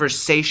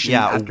conversation.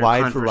 Yeah, a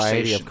wide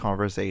variety of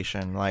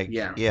conversation.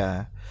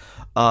 Yeah.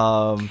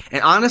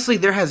 And honestly,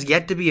 there has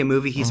yet to be a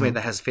movie he's made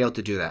that has failed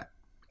to do that.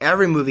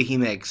 Every movie he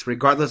makes,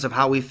 regardless of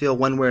how we feel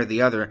one way or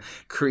the other,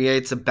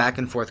 creates a back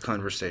and forth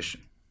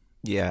conversation.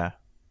 Yeah.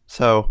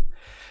 So,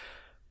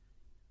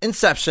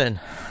 Inception.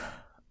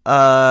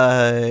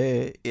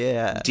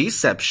 Yeah.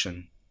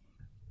 Deception.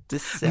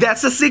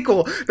 That's the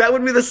sequel. That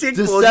would be the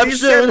sequel.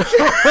 Deception.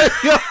 Oh my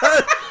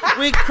god.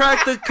 We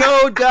cracked the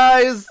code,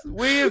 guys.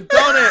 We've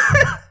done it.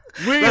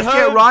 Let's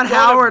get Ron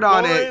Howard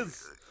on it.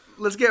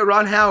 Let's get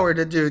Ron Howard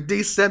to do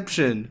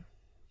Deception.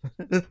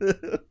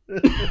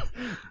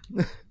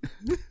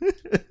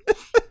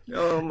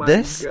 Oh my god.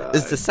 This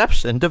is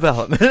Deception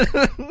Development.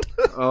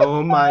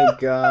 Oh my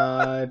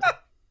god.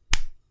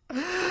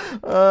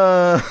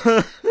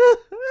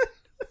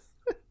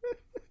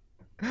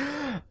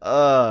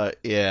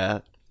 Yeah.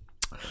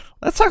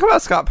 Let's talk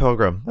about Scott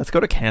Pilgrim. Let's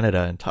go to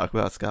Canada and talk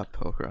about Scott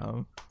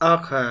Pilgrim.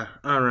 Okay.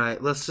 All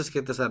right. Let's just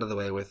get this out of the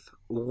way with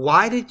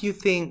why did you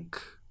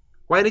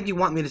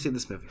want me to see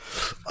this movie?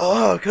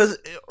 Oh, because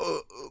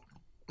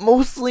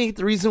mostly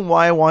the reason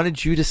why I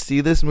wanted you to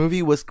see this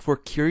movie was for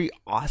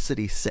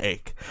curiosity's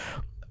sake.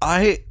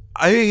 I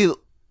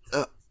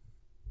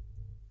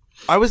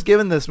was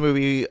given this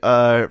movie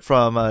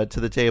from To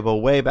the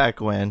Table way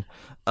back when.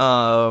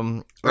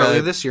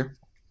 Earlier this year.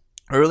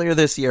 Earlier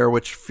this year,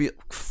 which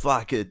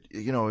fuck it,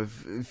 you know, it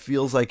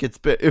feels like it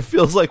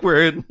feels like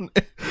we're in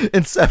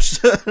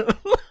Inception.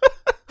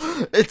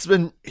 It's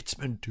been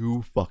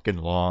too fucking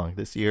long.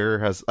 This year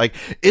has like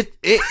it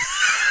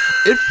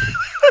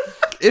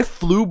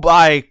flew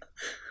by,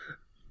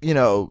 you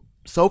know,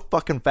 so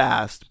fucking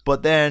fast.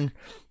 But then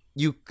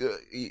you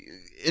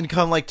in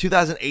come like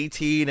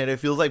 2018, and it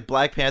feels like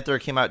Black Panther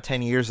came out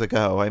 10 years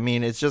ago. I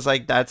mean, it's just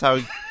like that's how.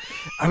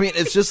 I mean,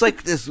 it's just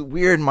like this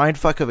weird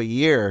mindfuck of a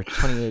year,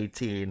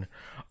 2018.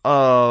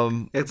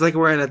 It's like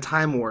we're in a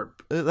time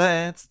warp.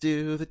 Let's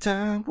do the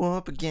time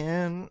warp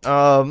again.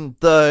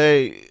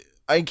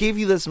 I gave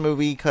you this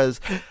movie because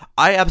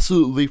I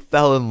absolutely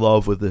fell in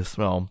love with this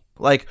film.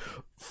 Like,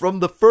 from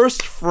the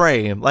first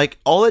frame, like,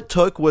 all it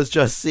took was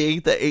just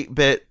seeing the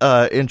 8-bit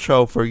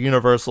intro for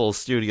Universal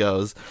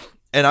Studios.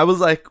 And I was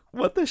like,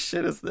 what the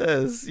shit is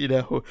this? You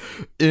know,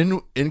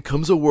 in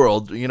comes a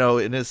world, you know,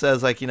 and it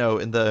says, like, you know,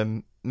 in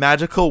the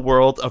magical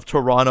world of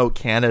Toronto,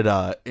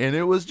 Canada. And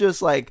it was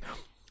just, like,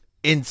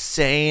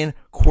 insane,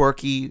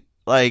 quirky,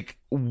 like,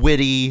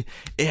 witty.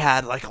 It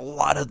had, like, a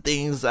lot of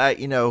things that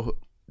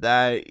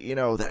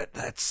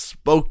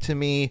spoke to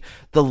me.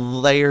 The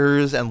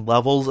layers and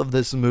levels of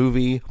this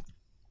movie.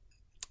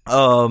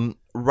 What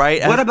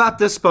about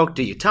this spoke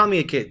to you? Tell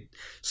me, kid.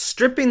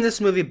 Stripping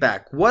this movie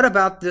back, what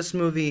about this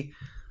movie,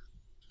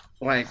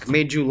 like,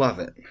 made you love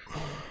it?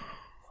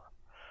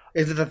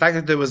 Is it the fact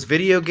that there was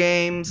video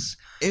games?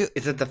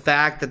 Is it the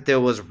fact that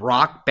there was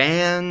rock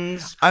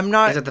bands?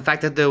 Is it the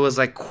fact that there was,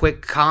 like,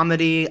 quick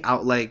comedy,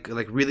 like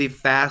really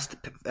fast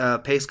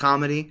paced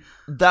comedy?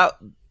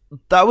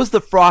 That was the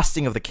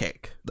frosting of the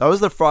cake. Of the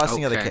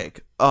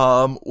cake.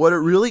 What it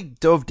really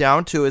dove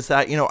down to is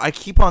that, you know, I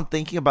keep on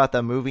thinking about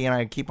that movie and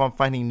I keep on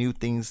finding new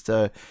things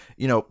to,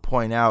 you know,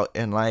 point out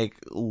and, like,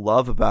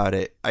 love about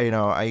it.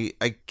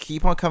 I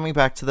keep on coming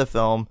back to the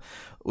film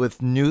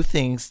with new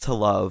things to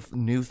love,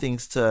 new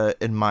things to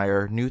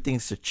admire, new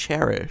things to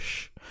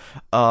cherish.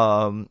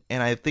 And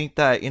I think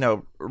that, you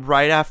know,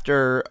 right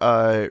after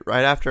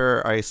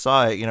I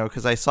saw it, you know,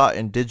 because I saw it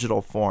in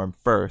digital form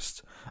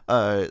first,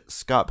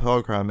 Scott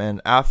Pilgrim,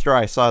 and after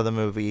I saw the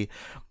movie,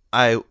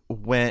 I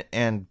went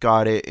and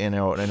got it in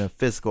a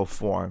physical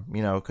form,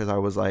 you know, because I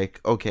was like,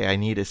 okay, I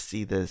need to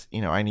see this,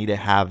 you know, I need to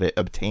have it,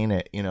 obtain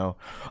it, you know,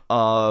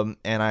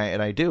 and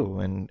I do,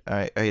 and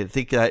I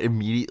think that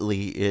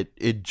immediately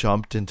it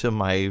jumped into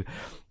my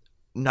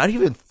not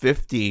even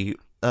 50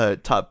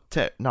 top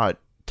 10, not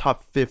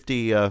top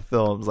 50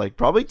 films, like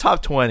probably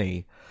top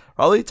 20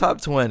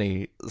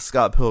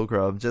 Scott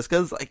Pilgrim, just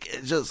because, like,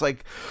 it's just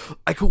like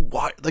I could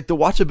watch, like, the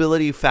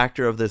watchability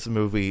factor of this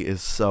movie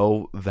is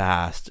so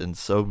vast and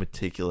so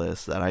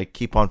meticulous that I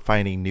keep on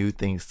finding new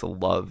things to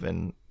love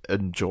and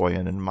enjoy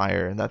and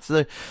admire. And that's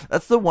the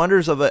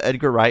wonders of an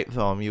Edgar Wright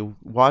film. You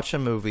watch a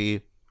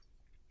movie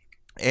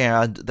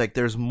and, like,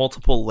 there's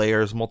multiple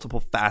layers, multiple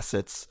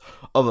facets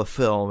of a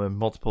film, and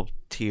multiple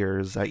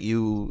tiers that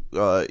you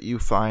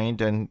find,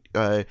 and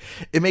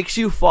it makes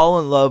you fall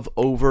in love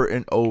over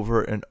and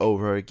over and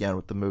over again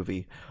with the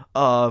movie.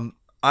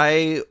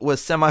 I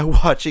was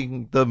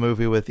semi-watching the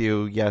movie with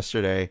you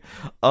yesterday,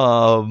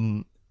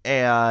 and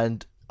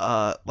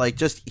like,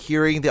 just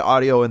hearing the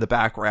audio in the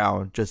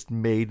background just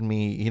made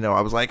me, you know,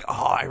 I was like,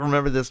 oh, I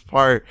remember this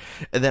part.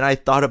 And then I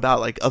thought about,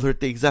 like, other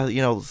things that,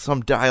 you know,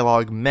 some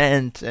dialogue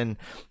meant, and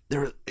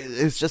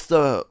it's just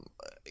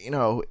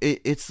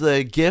it's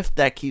the gift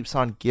that keeps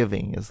on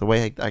giving is the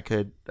way I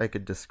could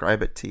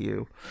describe it to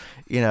you,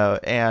 you know,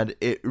 and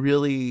it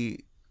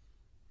really,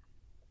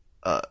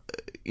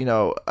 you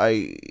know,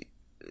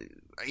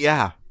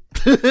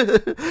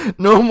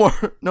 no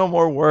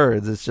more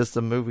words. It's just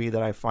a movie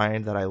that I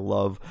find that I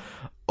love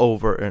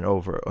over and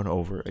over and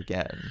over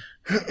again.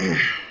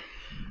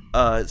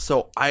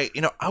 So I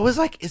was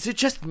like, is it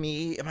just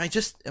me? Am I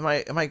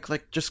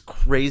like just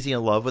crazy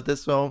in love with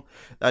this film?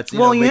 That's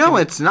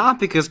it's not,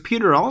 because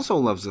Peter also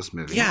loves this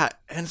movie. Yeah,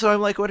 and so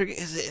I'm like, what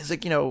is it? Is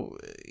like, you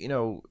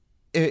know,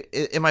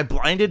 am I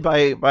blinded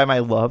by my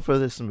love for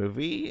this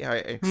movie?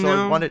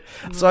 No.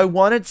 I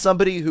wanted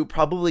somebody who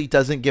probably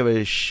doesn't give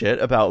a shit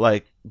about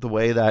like the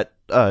way that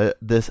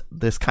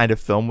this kind of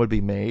film would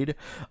be made,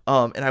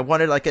 and I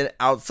wanted like an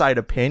outside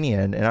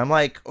opinion, and I'm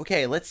like,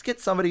 okay, let's get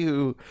somebody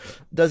who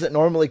doesn't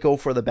normally go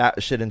for the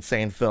batshit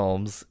insane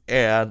films,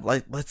 and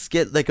like let's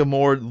get like a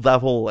more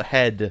level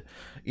head,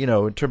 you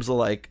know, in terms of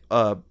like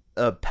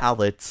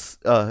palettes,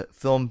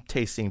 film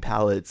tasting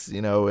palettes,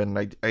 you know, and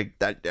I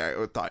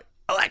thought,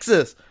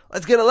 Alexis,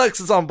 let's get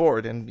Alexis on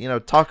board and, you know,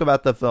 talk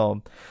about the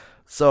film.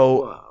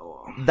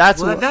 So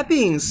that's well, that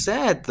being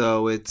said,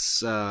 though,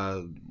 it's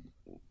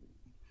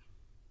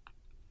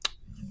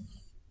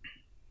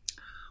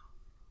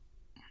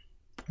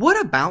what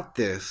about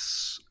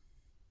this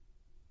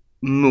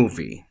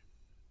movie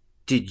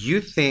did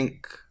you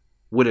think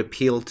would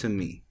appeal to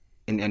me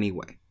in any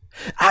way?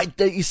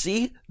 you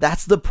see,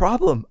 that's the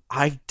problem.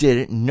 I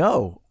didn't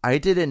know. I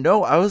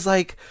was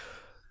like,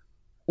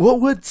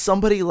 what would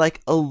somebody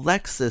like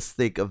Alexis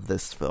think of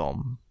this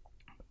film?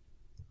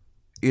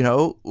 You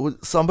know,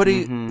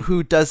 somebody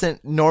who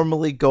doesn't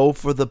normally go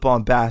for the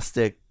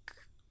bombastic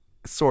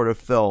sort of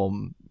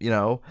film, you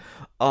know?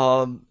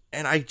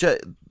 And I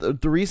just,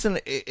 the reason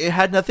it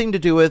had nothing to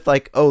do with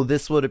like, oh,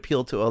 this would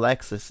appeal to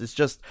Alexis. It's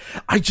just,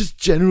 I just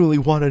generally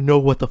want to know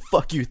what the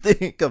fuck you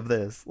think of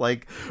this.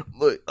 Like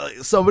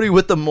somebody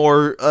with a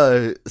more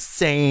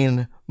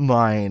sane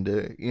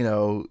mind, you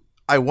know,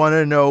 I want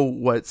to know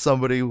what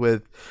somebody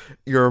with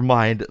your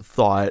mind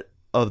thought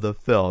of the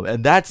film.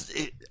 And that's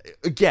it,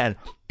 again,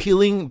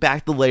 peeling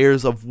back the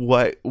layers of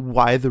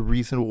the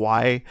reason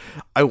why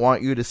I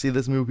want you to see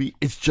this movie.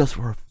 It's just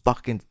for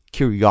fucking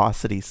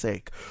curiosity's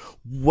sake.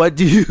 What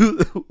do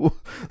you,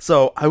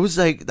 so I was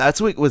like, that's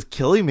what was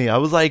killing me. I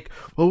was like,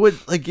 what would,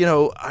 like,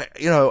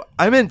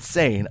 I'm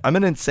insane. I'm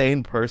an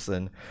insane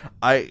person.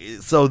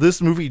 So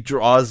this movie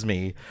draws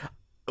me.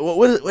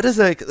 What is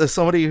like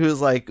somebody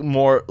who's like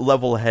more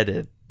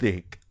level-headed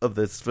think of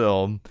this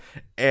film,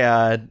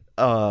 and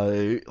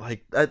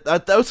like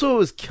that's what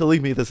was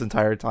killing me this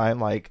entire time.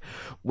 Like,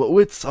 what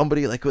would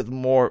somebody like with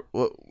more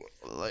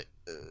what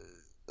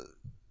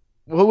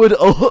would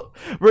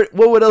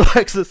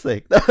Alexis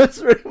think? That was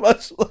pretty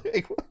much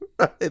like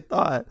what I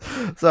thought.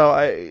 So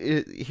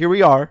here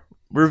we are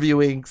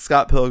reviewing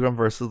Scott Pilgrim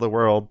versus the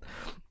World.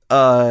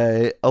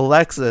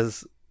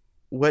 Alexis,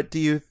 what do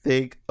you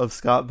think of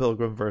Scott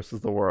Pilgrim versus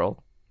the World?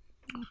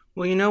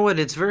 Well, you know what?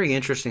 It's very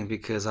interesting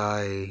because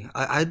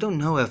I don't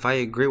know if I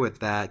agree with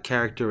that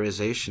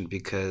characterization,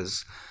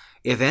 because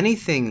if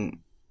anything,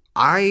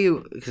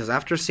 because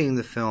after seeing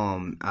the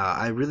film,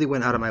 I really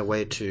went out of my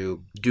way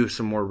to do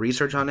some more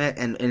research on it,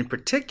 and in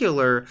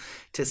particular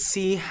to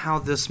see how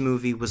this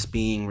movie was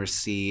being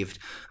received.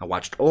 I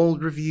watched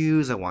old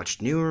reviews, I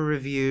watched newer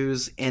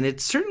reviews, and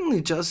it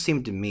certainly just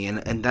seemed to me,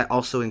 and that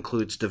also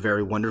includes the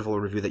very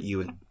wonderful review that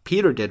you and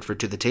Peter did for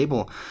To the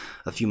Table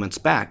a few months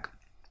back.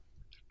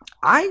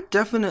 I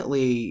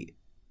definitely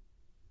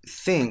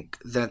think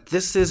that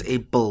this is a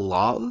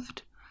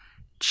beloved,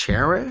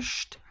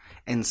 cherished,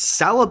 and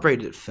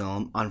celebrated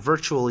film on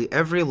virtually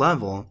every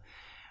level.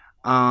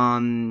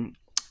 And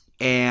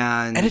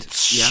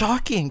it's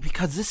shocking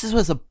because this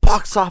was a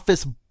box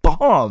office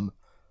bomb.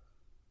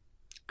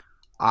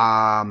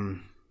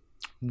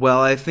 Well,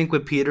 I think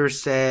what Peter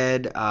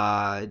said,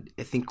 I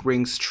think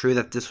rings true,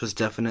 that this was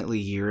definitely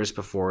years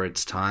before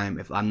its time.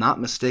 If I'm not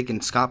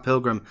mistaken, Scott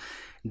Pilgrim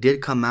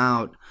did come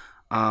out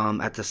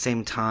at the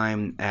same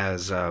time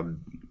as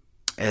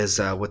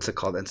what's it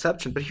called,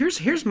 Inception. But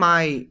here's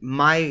my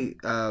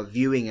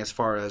viewing as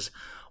far as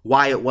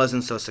why it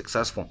wasn't so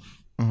successful.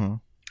 Mm-hmm.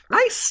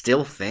 I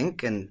still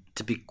think, and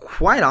to be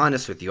quite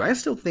honest with you, I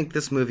still think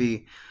this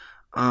movie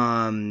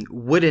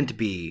wouldn't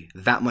be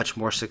that much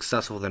more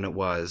successful than it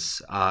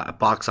was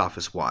box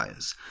office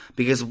wise.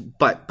 Because,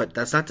 but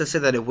that's not to say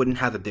that it wouldn't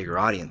have a bigger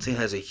audience. It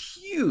has a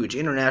huge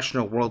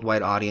international,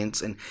 worldwide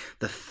audience, and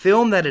the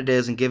film that it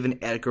is, and given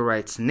Edgar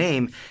Wright's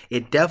name,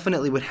 it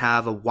definitely would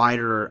have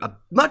a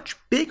much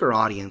bigger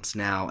audience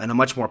now, and a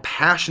much more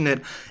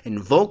passionate and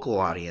vocal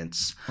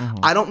audience. Mm-hmm.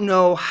 I don't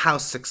know how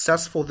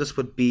successful this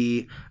would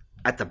be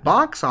at the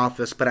box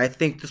office, but I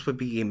think this would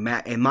be a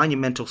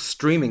monumental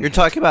streaming. You're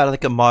talking about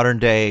like a modern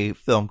day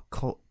film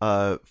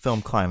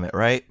climate,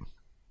 right?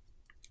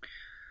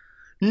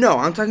 No,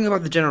 I'm talking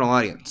about the general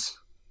audience.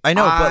 I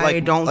know, but I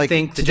don't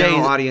think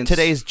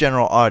today's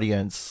general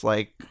audience,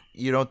 like,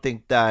 you don't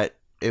think that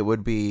it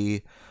would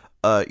be,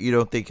 you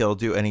don't think it'll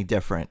do any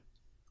different?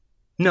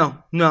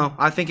 No,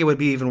 I think it would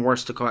be even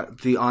worse, to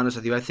be honest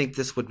with you. I think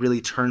this would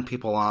really turn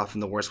people off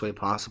in the worst way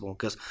possible,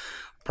 because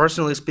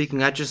personally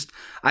speaking, I just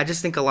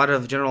think a lot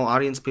of general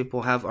audience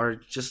people are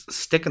just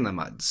stick in the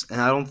muds,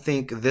 and I don't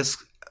think this.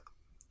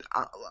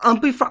 I'll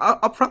be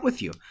upfront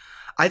with you.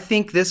 I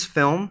think this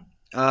film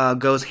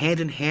goes hand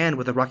in hand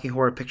with the Rocky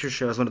Horror Picture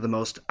Show as one of the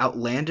most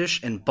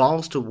outlandish and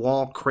balls to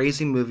wall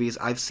crazy movies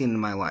I've seen in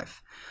my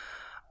life.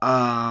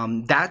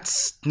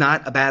 That's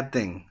not a bad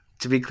thing,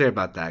 to be clear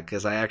about that,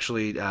 because I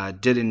actually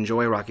did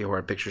enjoy Rocky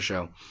Horror Picture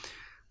Show.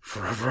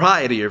 for a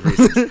variety of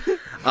reasons.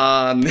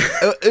 I'm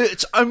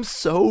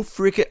so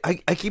freaking.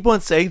 I keep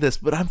on saying this,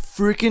 but I'm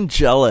freaking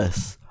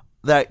jealous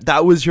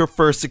that was your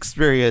first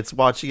experience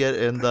watching it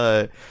in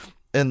the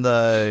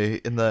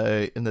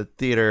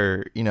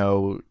theater. You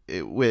know,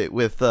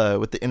 with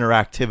the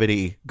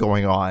interactivity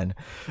going on.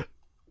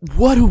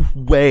 What a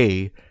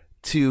way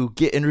to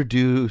get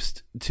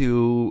introduced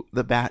to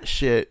the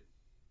batshit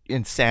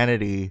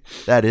insanity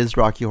that is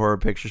Rocky Horror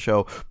Picture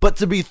Show, but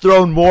to be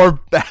thrown more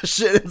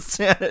batshit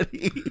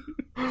insanity.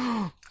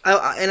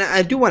 And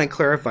I do want to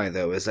clarify,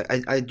 though, is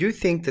I do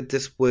think that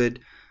this would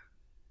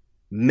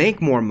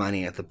make more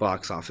money at the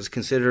box office,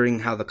 considering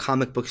how the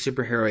comic book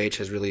superhero age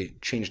has really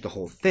changed the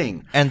whole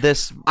thing. And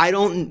this, I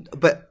don't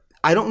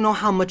know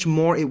how much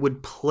more it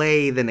would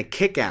play than a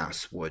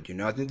Kick-Ass would. You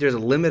know, I think there's a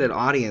limited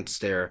audience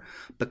there,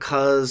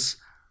 because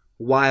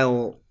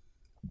while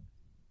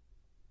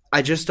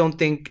I just don't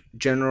think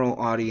general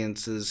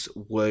audiences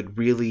would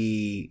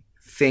really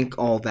think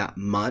all that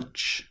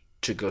much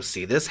to go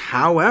see this.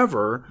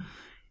 However,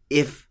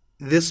 if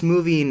this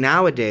movie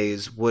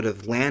nowadays would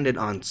have landed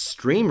on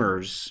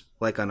streamers,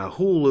 like on a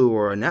Hulu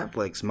or a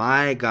Netflix,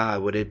 my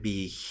God, would it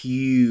be a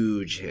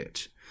huge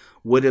hit?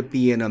 Would it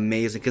be an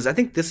amazing... Because I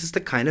think this is the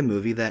kind of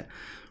movie that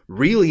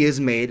really is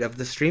made of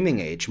the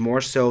streaming age,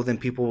 more so than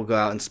people will go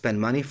out and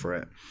spend money for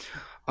it.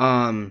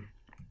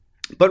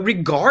 But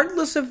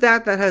regardless of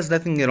that, that has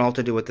nothing at all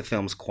to do with the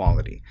film's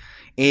quality.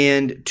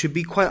 And to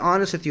be quite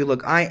honest with you,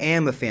 look, I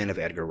am a fan of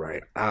Edgar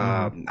Wright.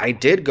 I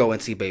did go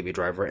and see Baby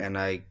Driver, and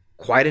I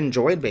quite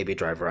enjoyed Baby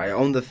Driver. I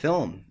own the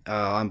film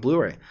on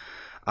Blu-ray.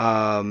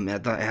 I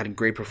thought it had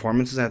great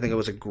performances. I think it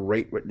was a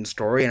great written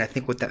story. And I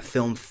think what that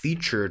film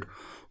featured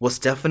was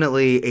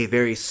definitely a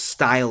very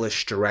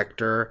stylish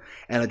director,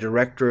 and a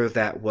director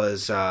that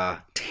was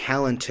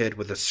talented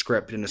with a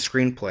script and a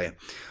screenplay.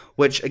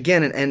 Which,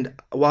 again, and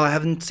while I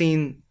haven't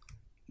seen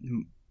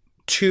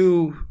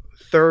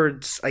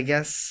 2/3, I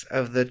guess,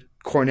 of the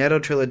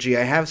Cornetto trilogy,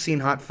 I have seen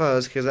Hot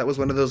Fuzz, because that was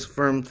one of those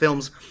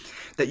films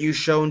that you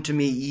shown to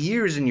me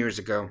years and years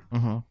ago.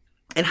 mm-hmm.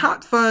 And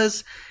Hot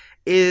Fuzz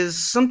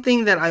is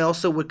something that I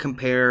also would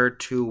compare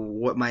to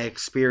what my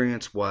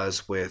experience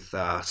was with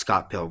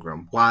Scott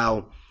Pilgrim.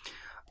 While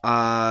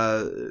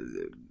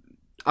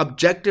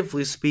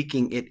objectively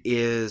speaking, it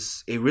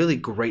is a really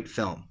great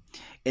film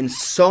in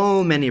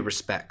so many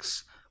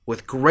respects,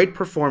 with great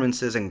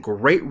performances and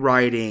great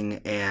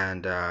writing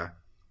and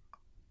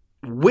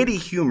witty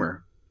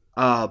humor,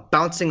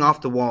 bouncing off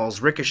the walls,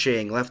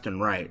 ricocheting left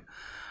and right.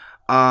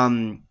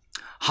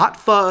 Hot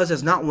Fuzz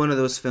is not one of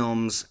those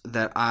films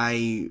that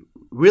I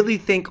really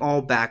think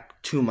all back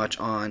too much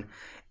on,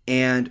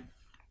 and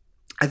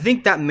I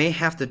think that may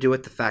have to do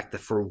with the fact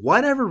that for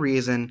whatever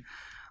reason,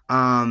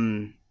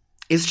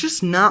 it's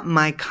just not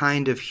my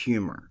kind of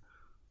humor,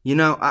 you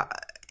know.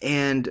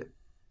 And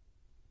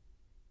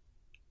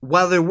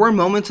while there were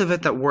moments of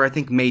it that were, I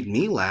think, made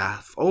me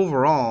laugh,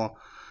 overall,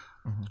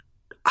 Mm-hmm.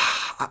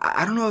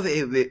 I don't know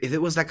if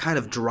it was that kind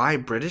of dry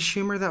British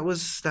humor that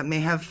may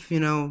have,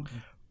 you know.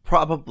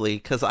 Probably,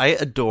 because I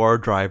adore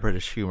dry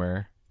British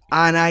humor.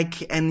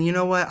 And you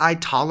know what? I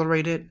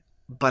tolerate it,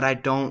 but I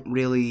don't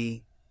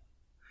really...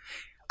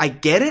 I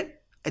get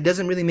it. It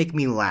doesn't really make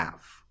me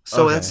laugh.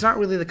 So that's not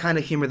really the kind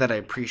of humor that I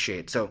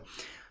appreciate. So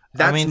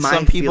that's my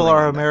some people feeling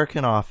are on that.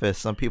 American Office.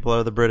 Some people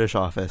are the British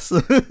Office.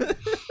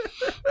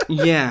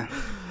 Yeah.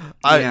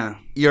 Yeah.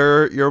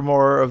 You're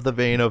more of the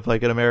vein of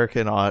like an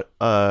American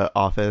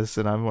office,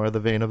 and I'm more of the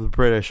vein of the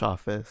British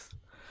Office.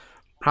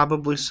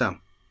 Probably so.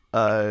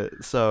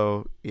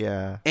 So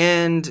yeah.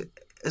 And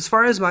as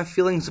far as my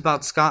feelings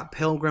about Scott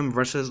Pilgrim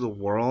versus the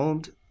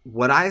World,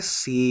 what I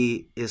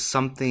see is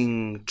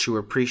something to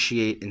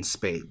appreciate in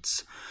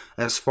spades.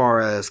 As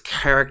far as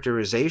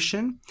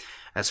characterization,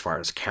 as far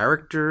as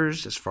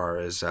characters, as far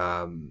as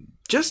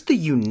just the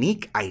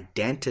unique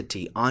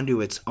identity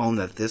onto its own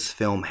that this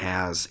film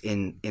has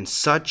in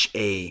such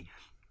a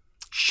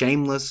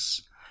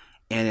shameless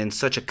and in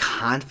such a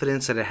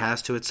confidence that it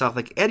has to itself.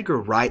 Like, Edgar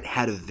Wright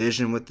had a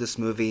vision with this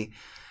movie,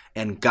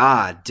 and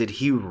God, did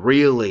he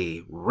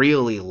really,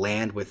 really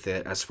land with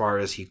it as far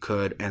as he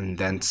could, and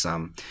then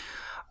some.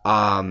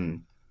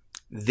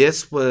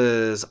 This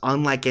was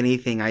unlike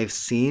anything I've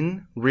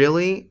seen,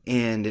 really,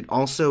 and it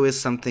also is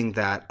something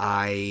that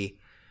I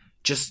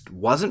just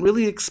wasn't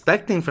really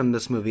expecting from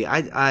this movie.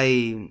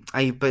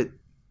 But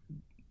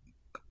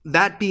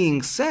that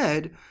being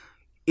said,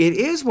 it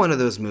is one of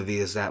those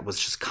movies that was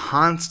just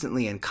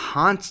constantly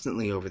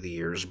over the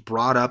years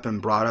brought up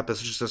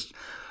as just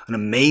an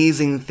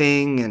amazing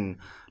thing, and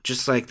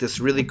just like this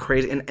really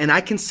crazy, and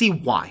I can see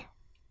why.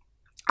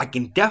 I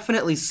can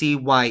definitely see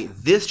why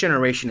this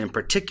generation in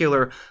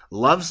particular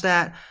loves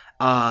that,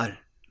 and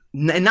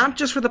not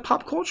just for the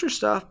pop culture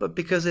stuff, but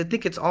because I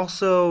think it's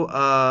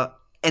also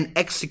an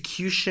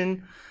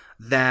execution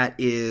that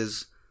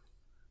is,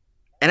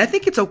 and I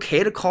think it's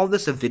okay to call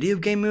this a video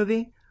game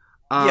movie.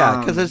 Yeah,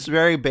 because it's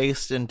very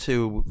based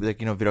into, like,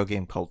 you know, video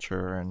game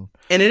culture, and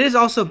it is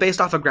also based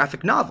off a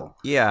graphic novel.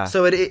 Yeah,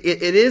 so it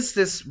is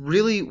this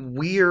really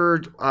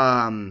weird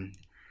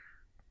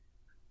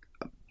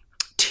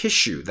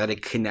tissue that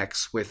it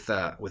connects with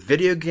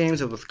video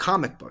games and with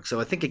comic books. So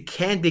I think it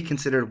can be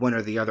considered one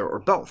or the other or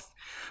both.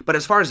 But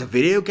as far as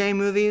video game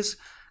movies,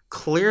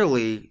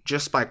 clearly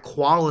just by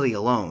quality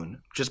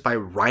alone, just by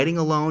writing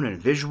alone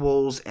and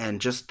visuals and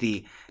just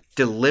the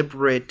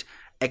deliberate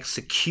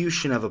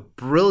execution of a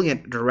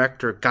brilliant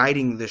director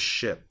guiding this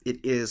ship, it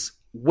is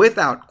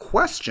without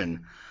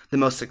question the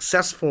most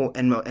successful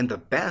and the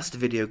best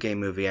video game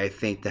movie I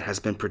think that has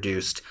been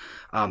produced.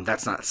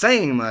 That's not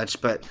saying much,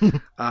 but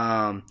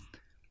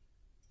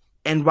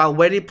and while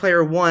Ready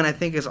Player One I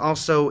think is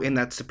also in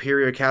that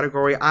superior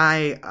category,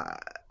 I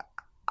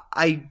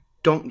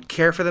don't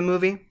care for the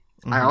movie.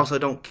 Mm-hmm.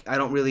 I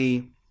don't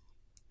really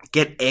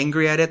get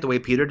angry at it the way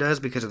Peter does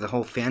because of the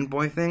whole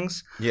fanboy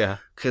things. Yeah.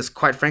 Because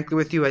quite frankly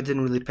with you, I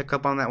didn't really pick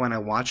up on that when I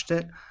watched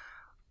it.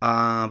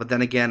 But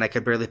then again, I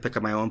could barely pick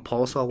up my own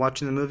pulse while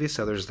watching the movie,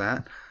 so there's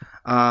that.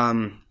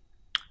 But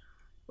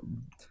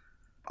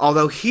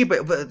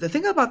the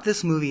thing about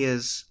this movie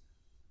is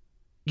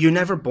you're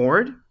never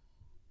bored.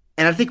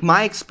 And I think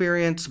my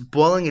experience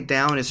boiling it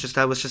down is just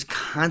I was just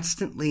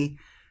constantly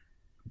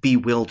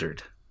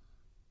bewildered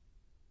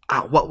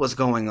at what was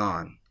going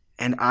on.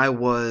 And I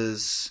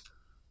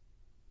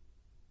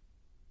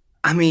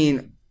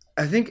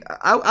think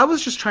I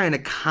was just trying to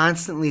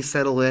constantly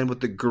settle in with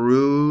the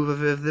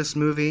groove of this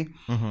movie.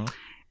 Mm-hmm.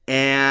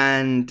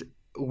 And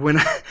when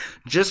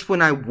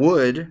I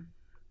would,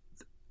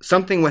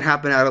 something would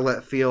happen out of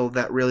left field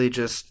that really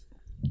just,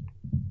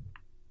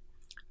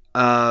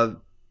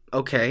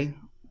 okay,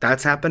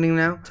 that's happening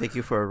now. Take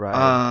you for a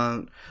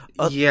ride.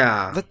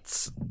 Yeah.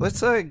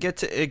 Let's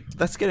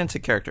get into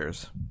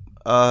characters.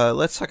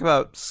 Let's talk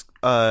about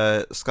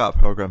Scott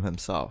Pilgrim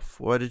himself.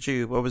 What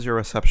was your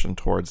reception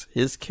towards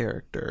his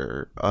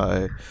character?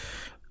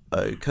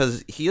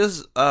 Because he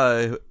is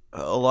a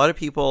lot of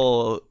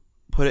people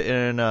put it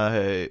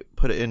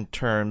in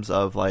terms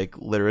of like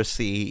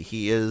literacy.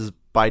 He is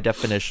by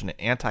definition an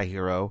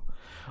anti-hero.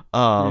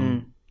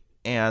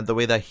 And the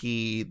way that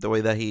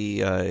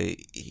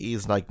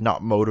he's like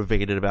not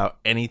motivated about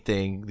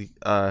anything.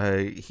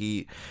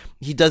 He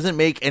doesn't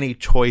make any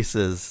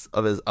choices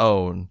of his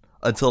own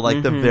until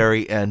like the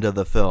very end of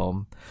the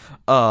film,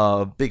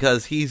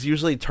 because he's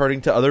usually turning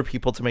to other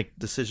people to make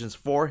decisions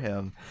for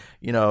him.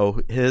 You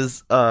know,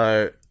 his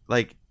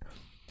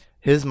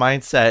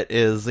mindset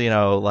is, you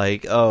know,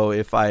 like, oh,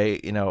 if I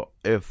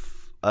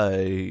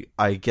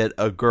get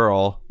a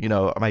girl, you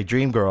know, my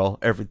dream girl,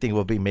 everything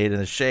will be made in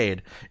the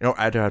shade. You know,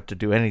 I don't have to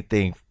do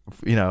anything,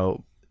 you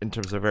know, in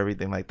terms of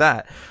everything like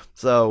that.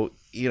 So,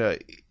 you know,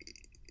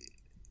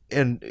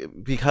 and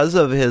because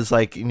of his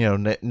like, you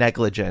know,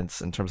 negligence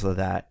in terms of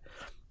that,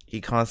 he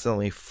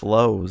constantly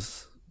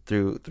flows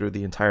through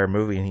the entire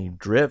movie, and he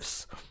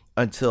drifts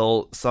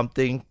until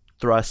something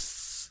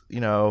thrusts,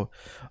 you know,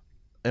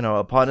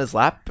 upon his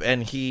lap,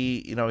 and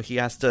he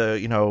has to,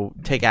 you know,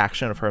 take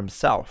action for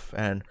himself.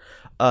 And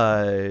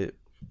a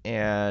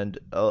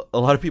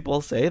lot of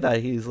people say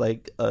that he's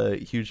like a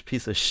huge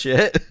piece of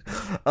shit.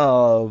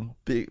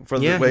 He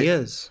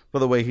is, for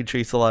the way he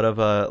treats a lot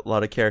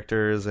of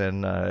characters,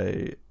 and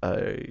the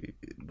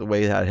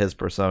way that his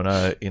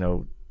persona, you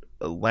know,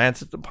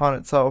 lands upon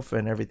itself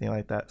and everything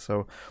like that.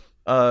 So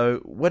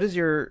what is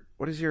your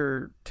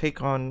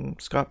take on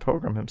Scott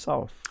Pilgrim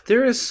himself?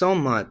 There is so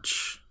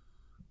much.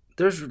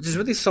 There's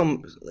really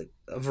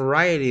a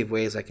variety of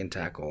ways I can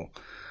tackle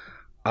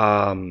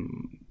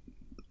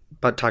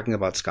but talking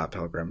about Scott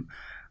Pilgrim.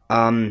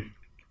 I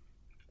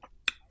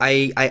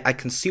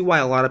can see why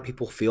a lot of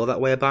people feel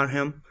that way about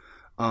him,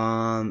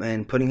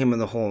 and putting him in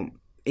the whole.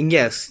 And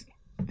yes,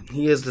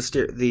 he is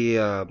he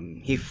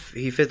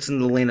fits in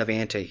the lane of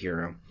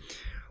anti-hero.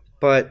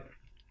 But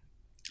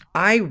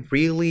I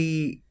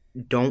really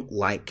don't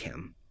like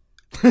him,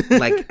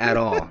 like, at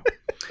all.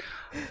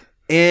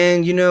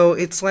 And, you know,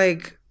 it's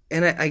like,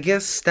 and I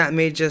guess that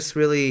may just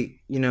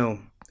really, you know,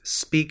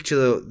 speak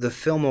to the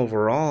film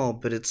overall,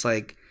 but it's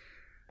like,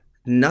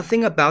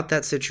 nothing about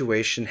that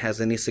situation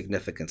has any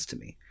significance to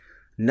me.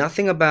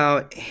 Nothing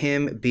about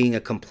him being a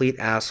complete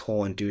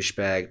asshole and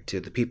douchebag to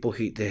the people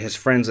to his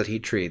friends that he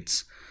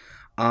treats,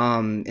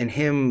 and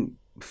him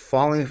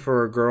falling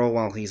for a girl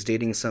while he's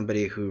dating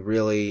somebody who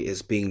really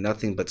is being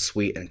nothing but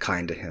sweet and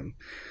kind to him.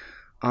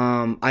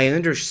 I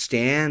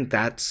understand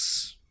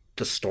that's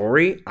the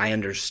story. I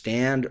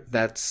understand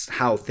that's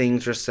how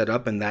things are set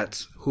up, and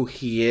that's who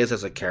he is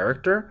as a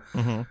character.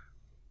 Mm-hmm.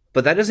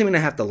 But that doesn't mean I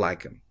have to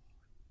like him.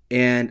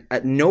 And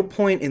at no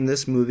point in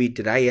this movie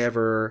did I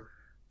ever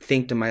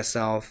think to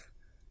myself,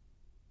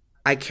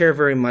 I care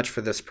very much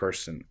for this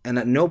person. And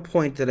at no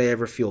point did I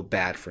ever feel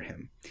bad for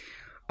him.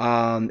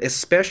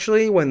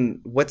 Especially when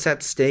what's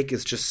at stake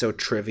is just so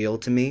trivial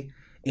to me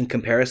in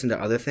comparison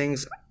to other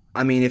things.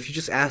 I mean, if you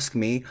just ask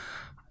me,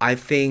 I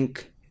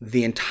think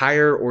the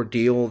entire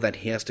ordeal that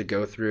he has to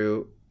go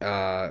through,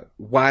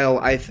 while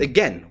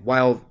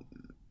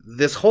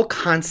this whole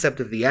concept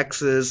of the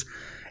X's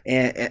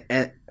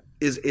and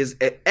is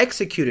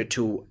executed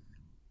to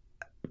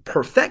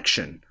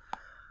perfection.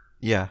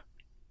 Yeah.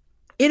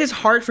 It is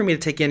hard for me to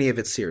take any of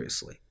it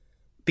seriously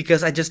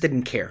because I just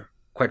didn't care.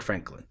 quite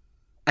frankly.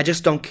 I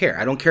just don't care.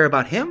 I don't care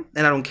about him,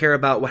 and I don't care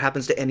about what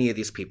happens to any of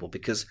these people,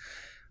 because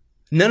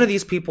none of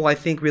these people, I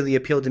think, really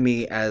appeal to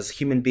me as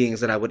human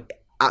beings that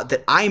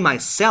I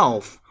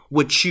myself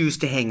would choose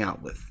to hang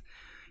out with.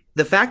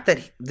 The fact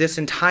that this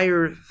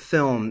entire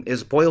film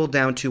is boiled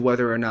down to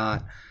whether or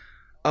not,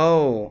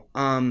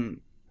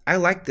 I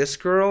like this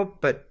girl,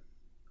 but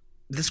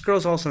this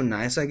girl's also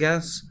nice, I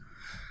guess.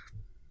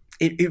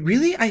 It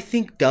really, I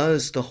think,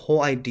 does the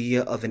whole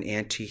idea of an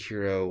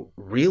anti-hero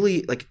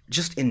really, like,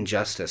 just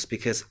injustice,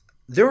 because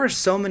there are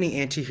so many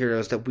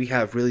anti-heroes that we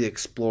have really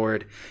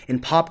explored in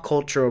pop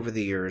culture over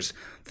the years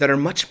that are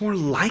much more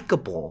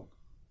likable,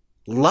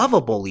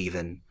 lovable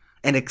even,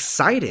 and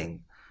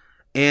exciting.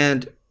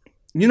 And,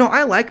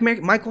 I like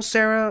Michael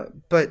Cera,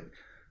 but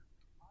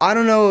I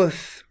don't know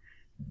if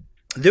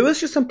there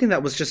was just something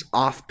that was just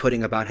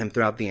off-putting about him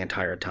throughout the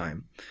entire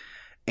time.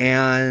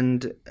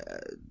 And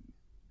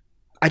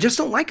I just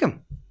don't like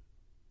him.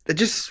 I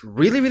just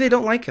really, really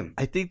don't like him.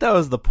 I think that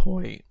was the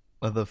point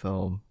of the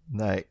film.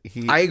 That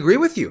I agree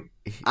with you.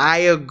 I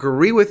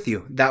agree with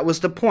you. That was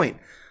the point.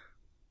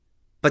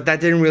 But that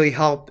didn't really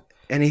help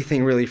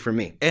anything really for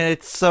me. And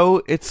it's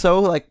so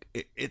like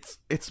it's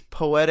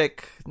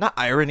poetic, not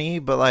irony,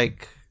 but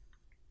like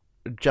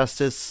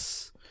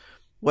justice,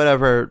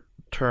 whatever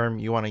term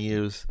you want to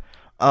use.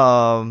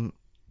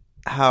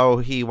 How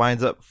he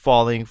winds up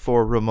falling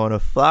for Ramona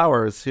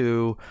Flowers,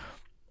 who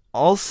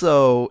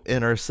also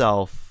in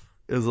herself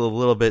is a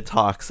little bit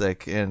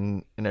toxic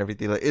and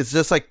everything. It's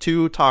just like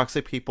two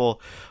toxic people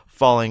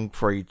falling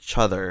for each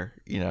other,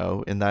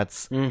 and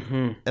that's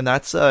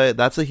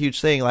a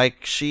huge thing.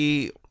 Like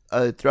she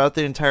throughout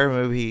the entire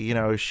movie,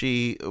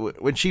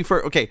 when she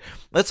first, okay,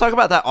 let's talk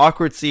about that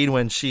awkward scene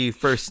when she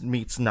first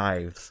meets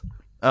Knives.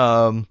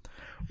 When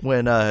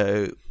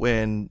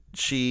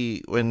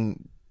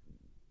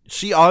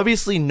she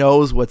obviously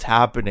knows what's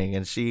happening,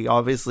 and she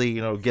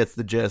obviously, gets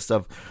the gist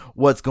of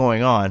what's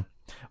going on.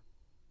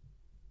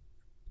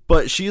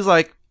 But she's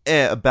like,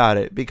 about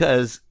it,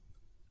 because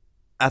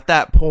at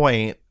that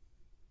point,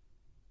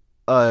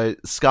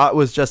 Scott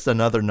was just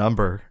another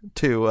number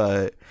to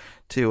her.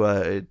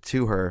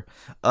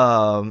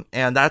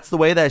 And that's the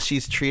way that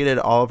she's treated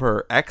all of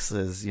her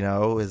exes,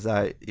 is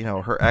that,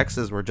 her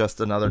exes were just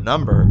another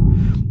number.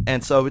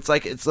 And so it's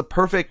like, it's the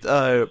perfect,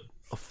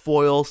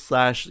 foil /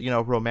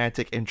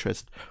 romantic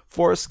interest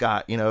for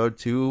Scott,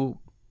 two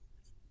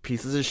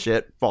pieces of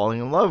shit falling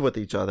in love with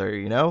each other,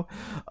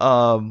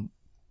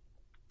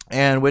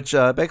 and which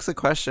begs the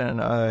question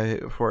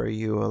for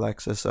you,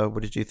 Alexis.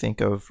 What did you think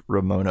of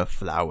Ramona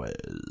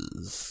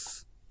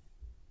Flowers?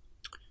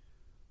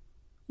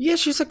 Yeah,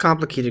 she's a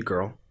complicated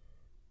girl,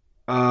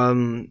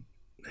 and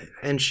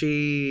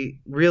she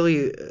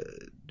really,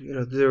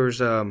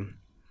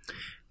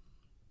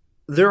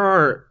 there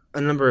are a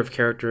number of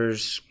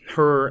characters,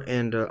 her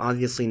and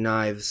obviously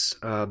Knives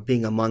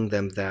being among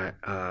them, that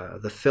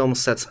the film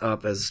sets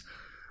up as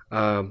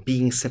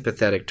being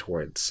sympathetic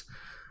towards.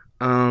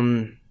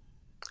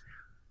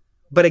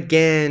 But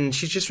again,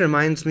 she just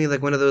reminds me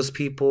like one of those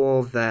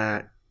people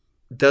that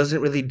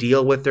doesn't really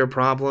deal with their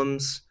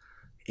problems,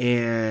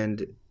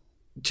 and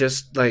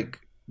just like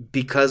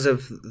because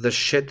of the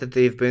shit that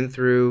they've been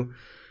through,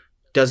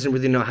 doesn't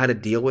really know how to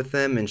deal with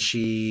them, and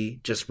she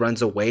just runs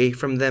away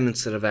from them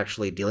instead of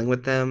actually dealing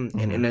with them,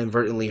 and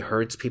inadvertently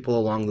hurts people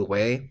along the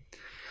way.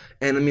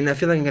 And I mean, I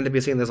feel like I'm going to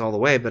be saying this all the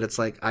way, but it's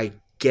like, I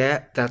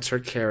get that's her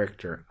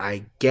character.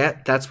 I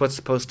get that's what's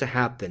supposed to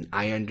happen.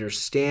 I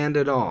understand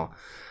it all.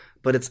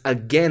 But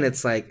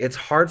it's like, it's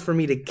hard for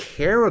me to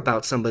care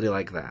about somebody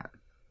like that.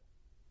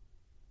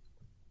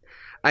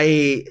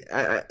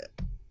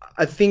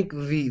 I think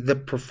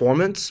the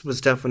performance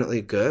was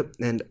definitely good,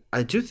 and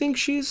I do think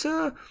she's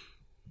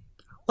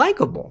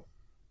likable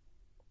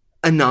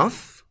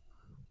enough,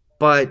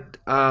 but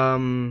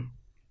can't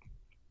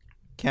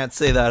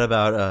say that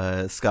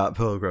about Scott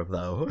Pilgrim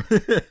though.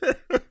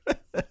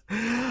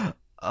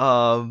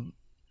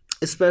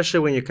 Especially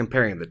when you're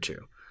comparing the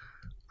two.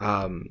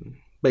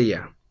 But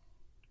yeah.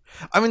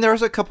 I mean, there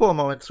was a couple of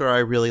moments where I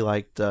really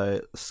liked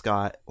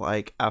Scott,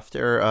 like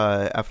after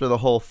the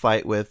whole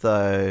fight with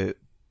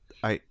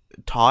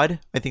Todd,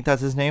 I think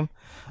that's his name.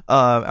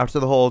 After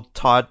the whole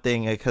Todd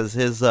thing, because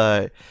his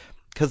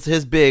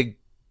big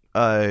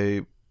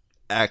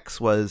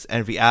ex was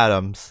Envy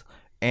Adams,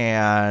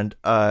 and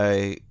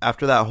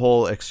after that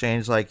whole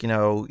exchange, like,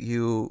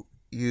 you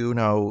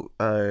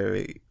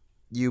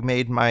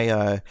made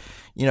my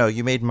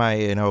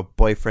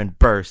boyfriend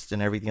burst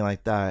and everything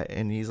like that,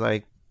 and he's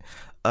like,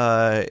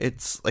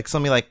 it's like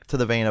something like to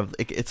the vein of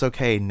like, it's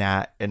okay,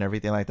 Nat, and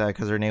everything like that,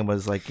 because her name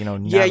was like,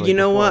 Natalie yeah, you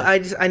know before.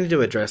 what, I need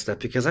to address that,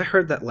 because I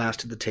heard that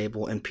last at the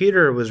table, and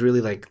Peter was really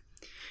like,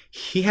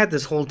 he had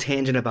this whole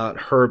tangent about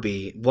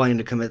Herbie wanting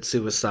to commit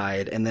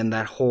suicide, and then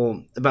that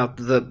whole about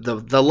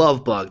the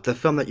Love Bug, the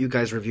film that you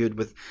guys reviewed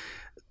with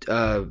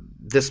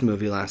this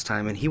movie last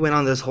time, and he went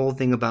on this whole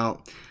thing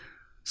about,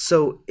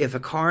 so if a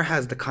car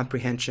has the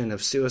comprehension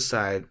of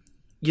suicide,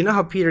 you know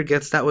how Peter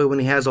gets that way when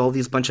he has all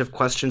these bunch of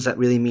questions that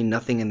really mean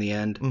nothing in the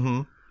end?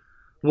 Mm-hmm.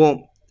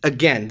 Well,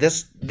 again,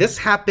 this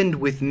happened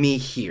with me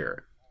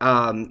here.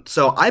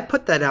 So I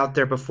put that out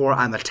there before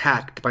I'm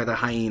attacked by the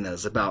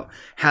hyenas about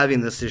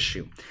having this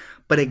issue.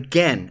 But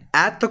again,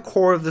 at the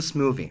core of this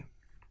movie,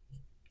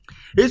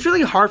 it's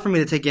really hard for me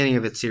to take any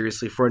of it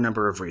seriously for a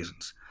number of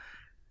reasons.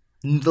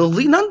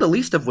 None the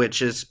least of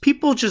which is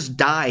people just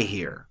die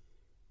here.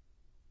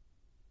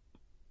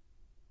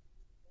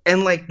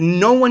 And, like,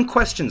 no one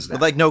questions that.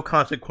 Like, no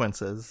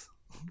consequences.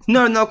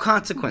 No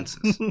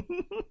consequences.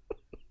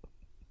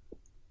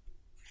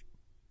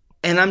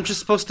 And I'm just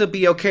supposed to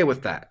be okay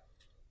with that.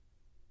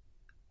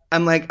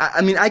 I'm like,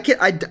 I mean, I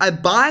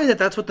buy that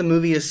that's what the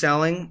movie is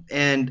selling.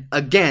 And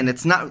again,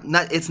 it's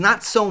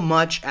not so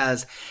much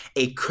as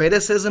a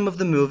criticism of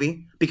the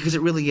movie, because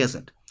it really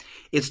isn't.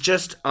 It's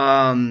just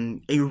a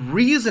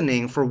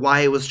reasoning for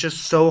why it was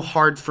just so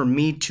hard for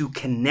me to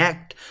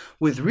connect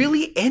with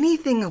really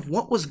anything of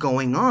what was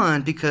going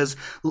on, because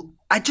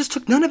I just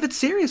took none of it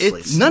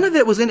seriously. None of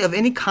it was of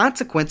any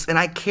consequence, and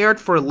I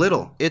cared for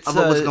little of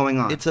what was going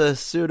on. It's a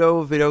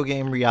pseudo video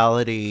game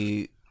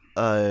reality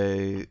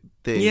thing.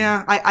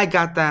 Yeah, I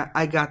got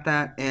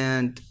that,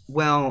 and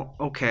well,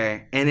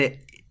 okay, and it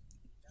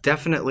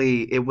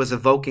was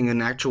evoking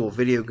an actual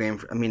video game.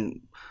 I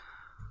mean,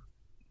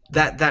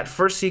 that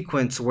first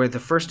sequence where the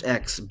first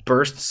X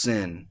bursts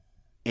in,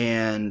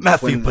 and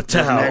Matthew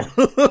Patel.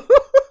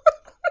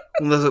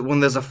 When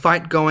there's a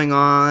fight going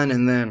on,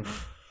 and then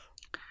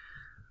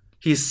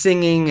he's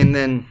singing, and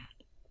then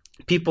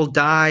people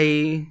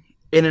die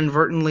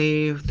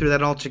inadvertently through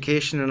that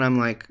altercation, and I'm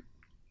like,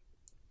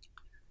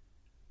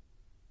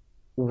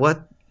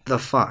 what the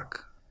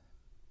fuck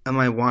am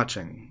I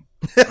watching?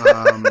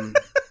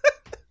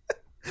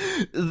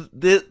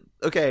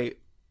 Okay,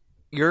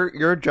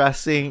 you're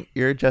addressing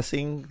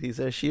these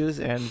issues,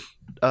 and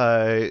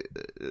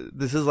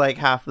this is like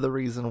half of the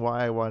reason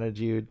why I wanted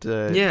you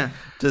to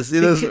see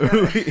this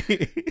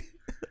movie.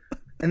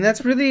 And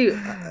that's really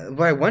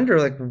why I wonder,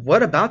 like,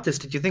 what about this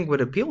did you think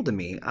would appeal to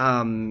me?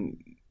 And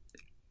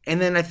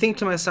then I think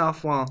to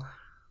myself, well,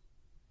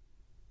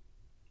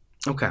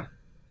 okay,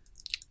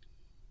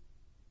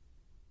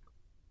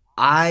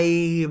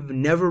 I've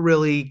never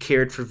really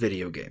cared for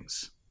video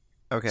games.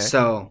 Okay.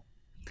 So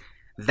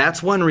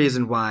that's one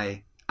reason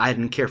why I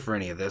didn't care for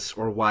any of this,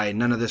 or why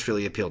none of this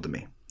really appealed to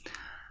me.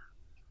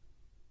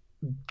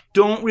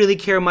 Don't really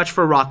care much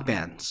for rock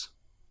bands.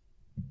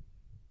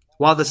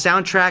 While the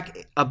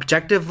soundtrack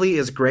objectively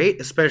is great,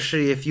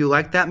 especially if you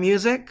like that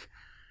music,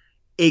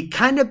 it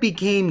kind of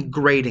became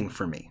grating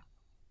for me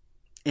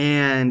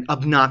and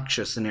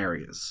obnoxious in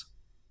areas,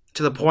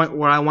 to the point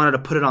where I wanted to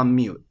put it on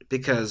mute,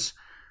 because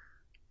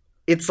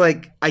it's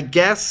like, I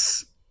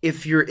guess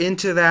if you're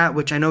into that,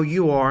 which I know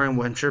you are,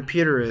 and I'm sure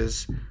Peter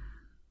is,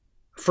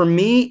 for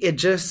me, it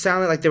just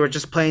sounded like they were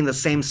just playing the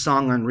same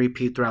song on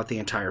repeat throughout the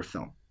entire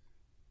film.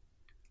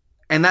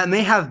 And that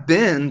may have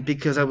been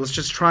because I was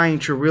just trying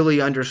to really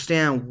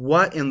understand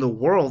what in the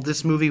world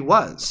this movie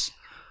was.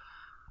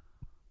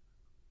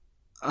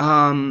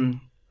 Again,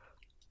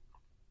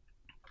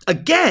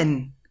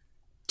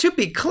 to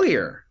be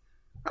clear,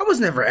 I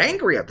was never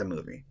angry at the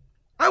movie.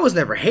 I was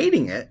never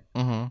hating it.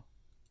 Mm-hmm.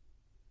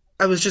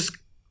 I was just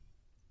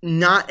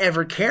not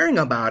ever caring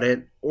about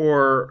it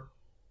or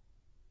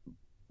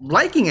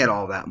liking it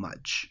all that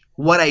much.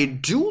 What I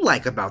do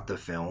like about the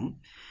film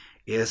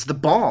is the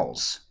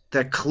balls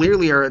that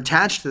clearly are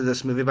attached to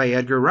this movie by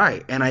Edgar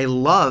Wright. And I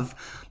love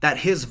that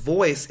his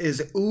voice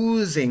is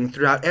oozing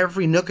throughout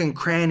every nook and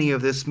cranny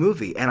of this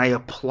movie. And I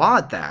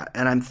applaud that.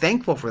 And I'm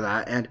thankful for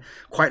that. And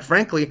quite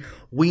frankly,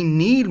 we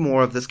need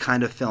more of this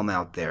kind of film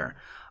out there.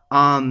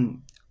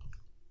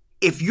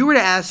 If you were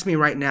to ask me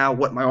right now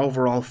what my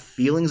overall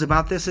feelings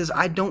about this is,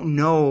 I don't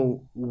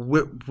know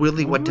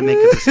really what to make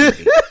of this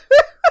movie.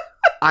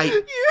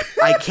 I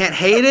can't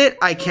hate it.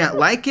 I can't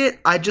like it.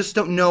 I just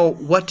don't know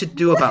what to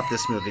do about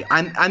this movie.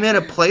 I'm at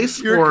a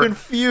place where you're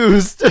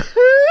confused.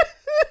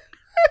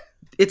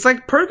 It's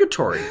like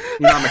purgatory. You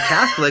know, I'm a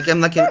Catholic.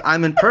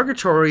 I'm in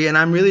purgatory, and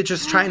I'm really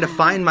just trying to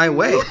find my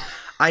way.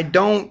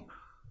 I'm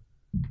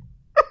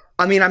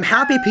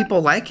happy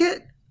people like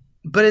it,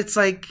 but it's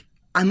like,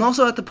 I'm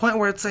also at the point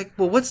where it's like,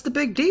 well, what's the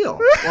big deal?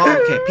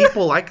 Well, okay,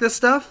 people like this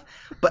stuff,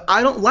 but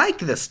I don't like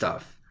this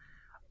stuff.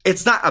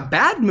 It's not a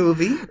bad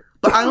movie,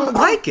 but I don't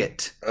like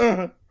it.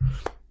 Oh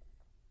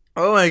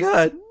my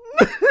god.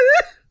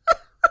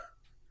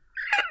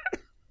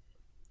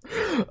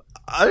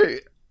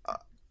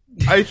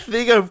 I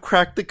think I've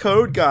cracked the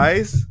code,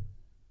 guys.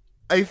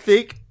 I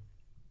think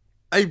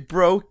I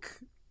broke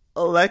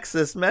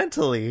Alexis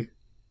mentally.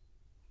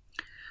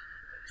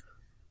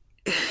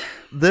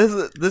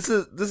 This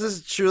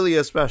is truly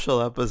a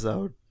special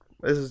episode.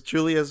 This is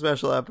truly a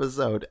special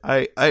episode.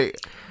 I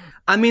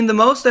mean, the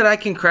most that I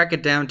can crack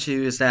it down to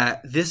is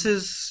that this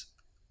is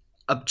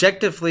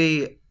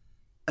objectively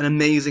an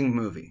amazing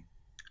movie,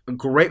 a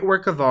great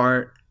work of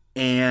art,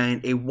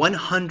 and a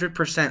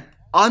 100%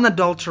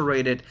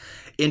 unadulterated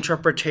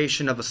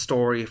interpretation of a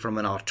story from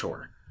an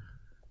auteur.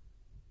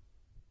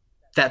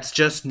 That's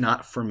just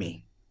not for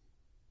me.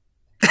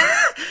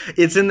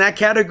 It's in that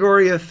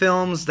category of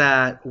films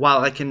that,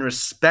 while I can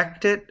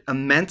respect it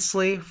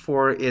immensely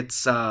for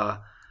its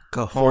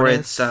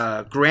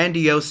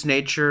grandiose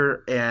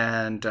nature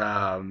and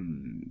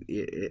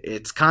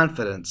its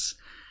confidence,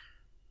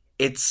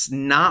 it's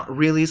not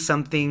really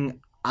something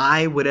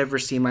I would ever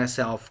see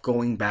myself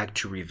going back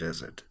to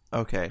revisit.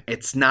 Okay.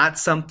 It's not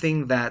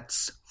something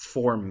that's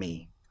for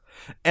me.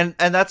 And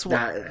that's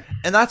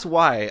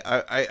why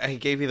I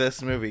gave you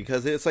this movie,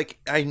 because it's like,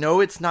 I know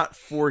it's not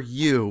for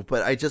you,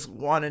 but I just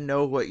want to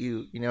know what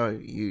you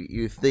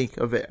think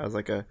of it as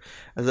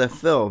as a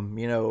film.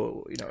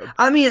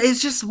 I mean,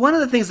 it's just one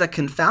of the things that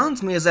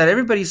confounds me is that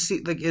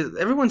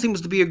everyone seems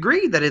to be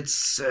agreed that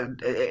it's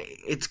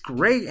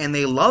great and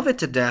they love it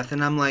to death,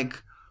 and I'm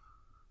like,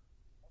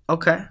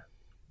 okay.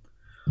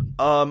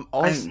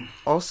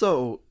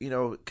 Also,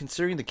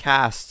 considering the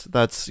cast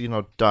that's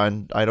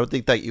done, I don't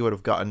think that you would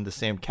have gotten the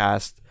same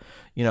cast,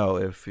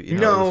 if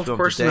no, of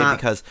course today, not,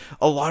 because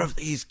a lot of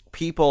these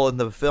people in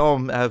the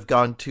film have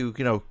gone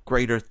to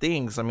greater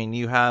things. I mean,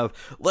 you have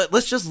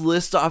let's just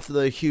list off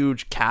the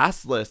huge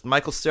cast list.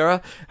 Michael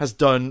Cera has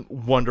done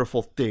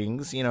wonderful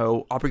things.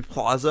 Aubrey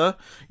Plaza,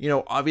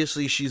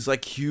 obviously she's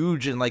like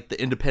huge in like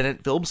the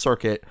independent film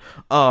circuit.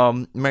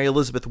 Mary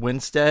Elizabeth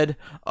Winstead,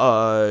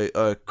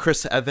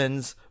 Chris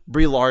Evans,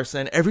 Brie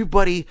Larson,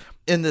 everybody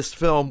in this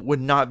film would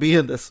not be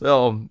in this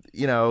film,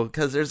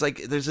 because there's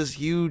this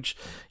huge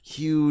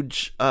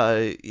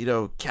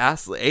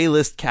cast,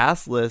 A-list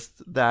cast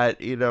list that,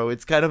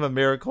 it's kind of a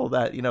miracle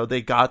that,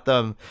 they got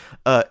them,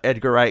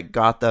 Edgar Wright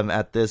got them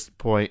at this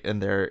point in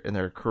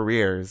their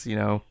careers,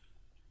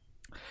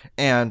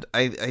 and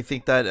I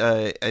think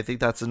that I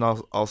think that's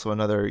also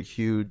another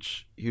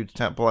huge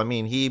temple. I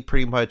mean, he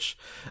pretty much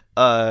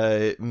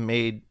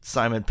made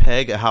Simon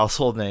Pegg a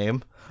household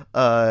name.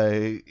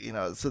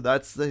 So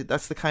that's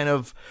the kind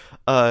of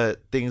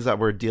things that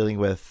we're dealing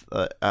with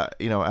at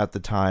the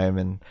time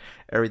and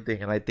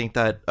everything. And I think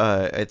that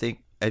I think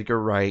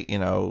Edgar Wright,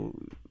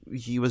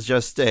 he was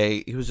just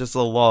a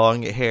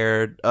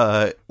long-haired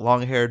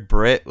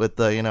Brit with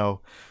the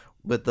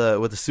with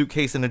the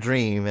suitcase and a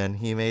dream, and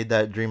he made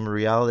that dream a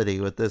reality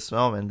with this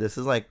film. And this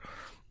is like,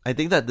 I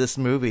think that this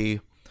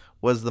movie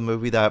was the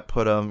movie that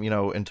put him,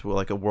 into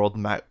like a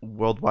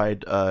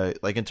worldwide,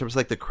 like in terms of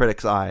like the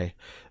critic's eye.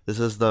 This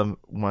is the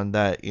one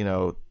that,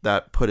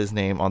 that put his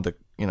name on the,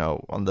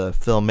 on the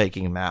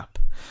filmmaking map.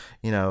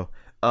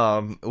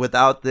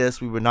 Without this,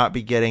 we would not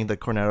be getting the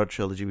Cornetto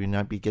trilogy. We would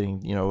not be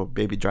getting,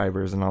 Baby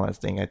Drivers and all that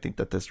thing. I think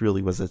that this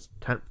really was a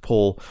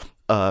tentpole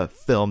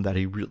film that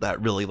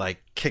that really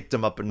like kicked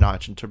him up a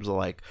notch in terms of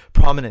like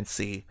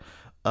prominency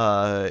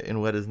in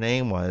what his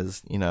name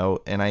was,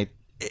 and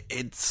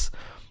it's.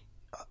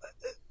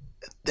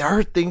 There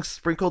are things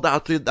sprinkled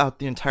out throughout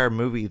the entire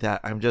movie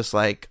that I'm just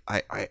like,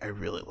 I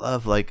really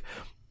love. Like,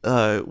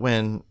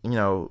 when,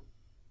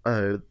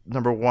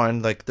 number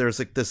one, like there's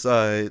like this,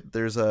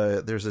 there's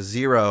a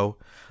zero,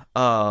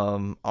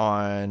 on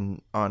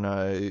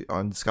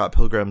Scott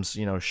Pilgrim's,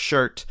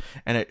 shirt,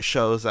 and it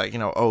shows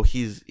that, oh,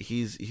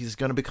 he's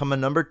going to become a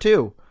number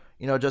 2,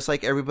 just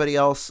like everybody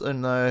else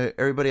in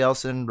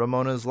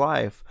Ramona's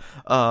life.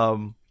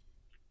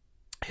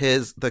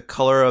 The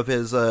color of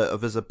his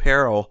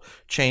apparel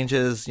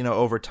changes,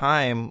 over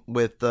time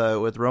with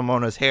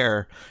Ramona's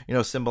hair,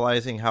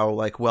 symbolizing how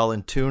like well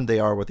in tune they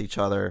are with each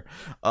other.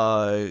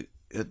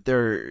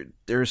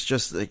 There's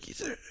just like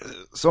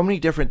so many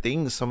different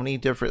things, so many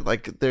different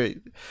like the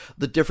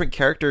different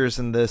characters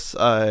in this is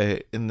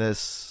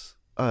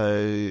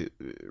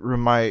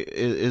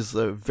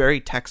a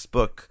very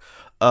textbook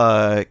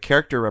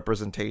character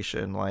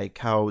representation, like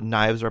how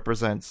Knives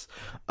represents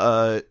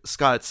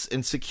Scott's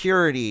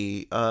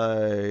insecurity,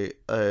 Envy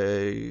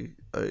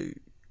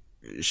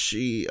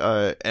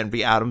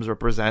Adams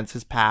represents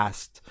his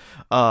past,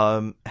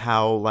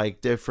 how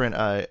like different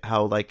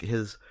how like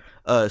his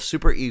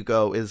super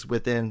ego is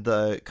within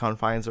the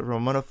confines of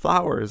Ramona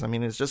Flowers. I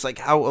mean, it's just like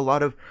how a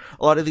lot of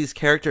these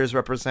characters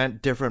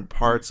represent different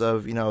parts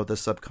of the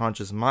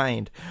subconscious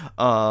mind,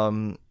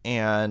 and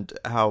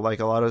how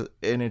like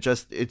it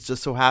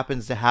just so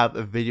happens to have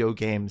a video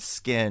game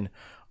skin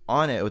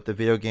on it with the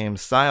video game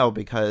style,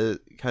 because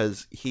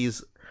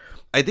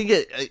I think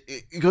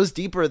it goes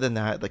deeper than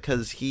that,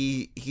 because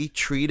he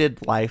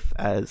treated life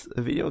as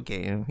a video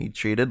game. He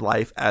treated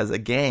life as a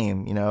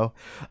game,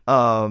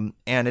 and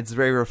it's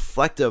very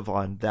reflective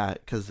on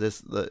that because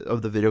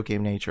of the video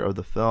game nature of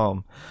the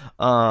film.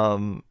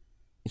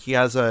 He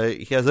has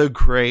a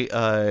great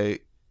I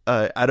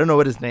don't know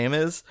what his name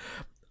is,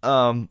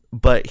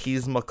 but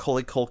he's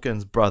Macaulay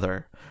Culkin's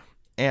brother.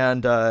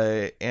 And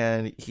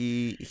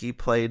he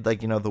played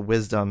like the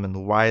wisdom and the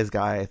wise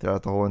guy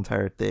throughout the whole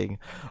entire thing.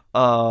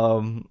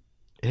 The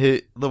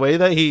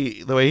way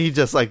he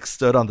just like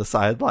stood on the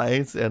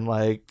sidelines and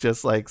like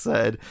just like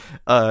said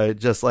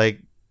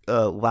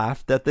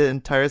laughed at the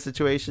entire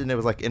situation. It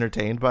was like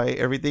entertained by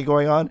everything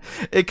going on.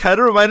 It kind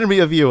of reminded me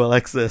of you,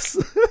 Alexis.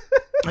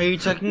 Are you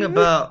talking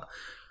about?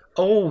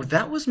 Oh,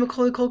 that was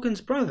Macaulay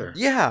Culkin's brother.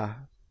 Yeah.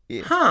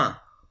 Huh.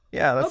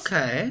 Yeah. That's,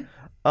 okay.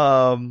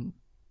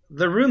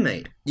 The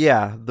roommate.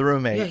 Yeah, the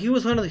roommate. Yeah, he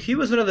was one of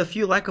the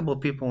few likable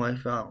people I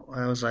felt.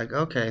 I was like,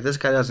 okay, this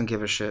guy doesn't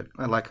give a shit.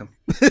 I like him.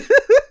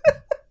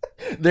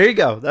 There you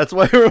go. That's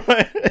why.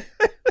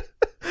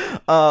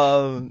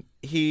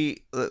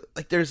 He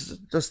like there's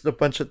just a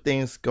bunch of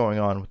things going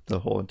on with the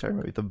whole entire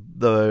movie.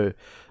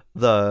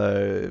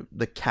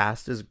 The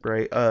cast is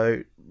great.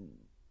 The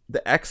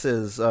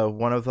exes,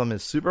 one of them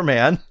is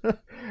Superman.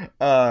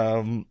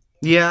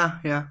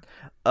 Yeah.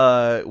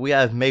 We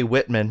have Mae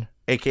Whitman,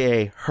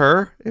 aka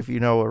Her, if you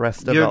know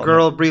Arrested Your Development.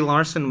 girl Brie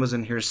Larson was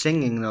in here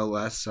singing, no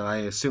less. So I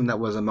assume that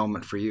was a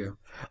moment for you.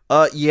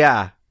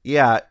 Yeah.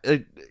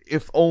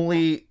 If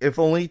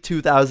only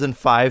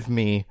 2005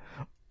 me,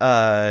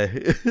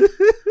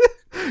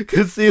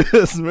 could see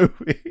this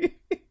movie.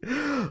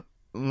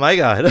 My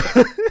God.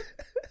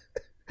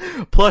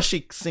 Plus,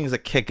 she sings a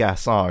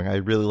kick-ass song. I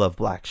really love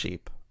Black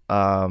Sheep.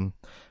 And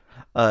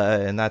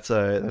that's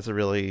a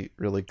really,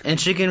 really. And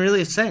she can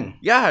really sing.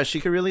 Yeah,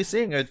 she can really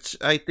sing.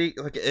 I think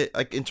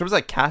like in terms of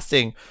like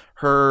casting,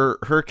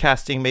 her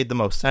casting made the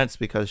most sense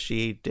because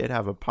she did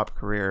have a pop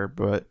career,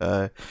 but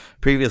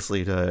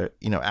previously to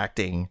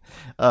acting,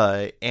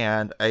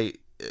 and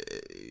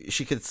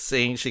she could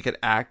sing, she could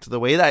act the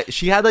way that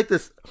she had like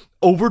this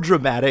over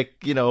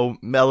dramatic,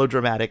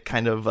 melodramatic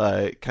kind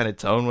of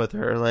tone with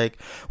her,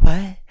 like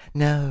what?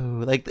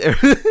 No, like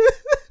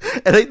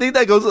and I think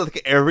that goes with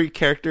like every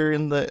character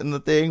in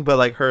the thing, but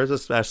like hers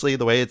especially,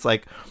 the way it's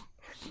like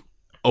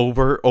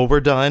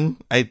overdone.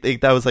 I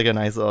think that was like a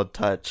nice little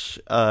touch.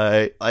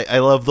 I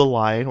love the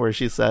line where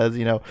she says,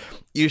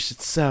 you should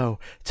so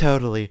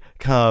totally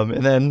come,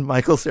 and then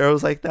Michael Cera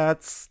was like,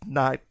 that's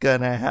not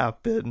gonna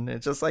happen.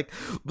 It's just like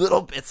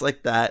little bits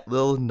like that,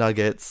 little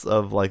nuggets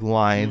of like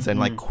lines and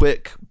like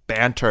quick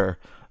banter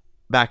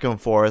back and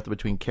forth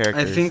between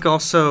characters. I think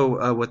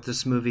also with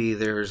this movie,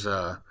 there's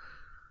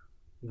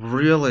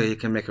really, you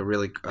can make a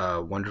really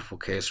wonderful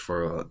case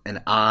for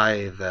an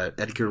eye that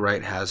Edgar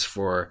Wright has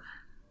for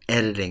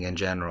editing in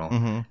general.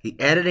 Mm-hmm. The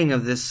editing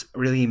of this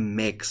really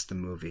makes the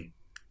movie.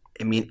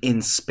 I mean,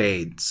 in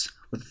spades,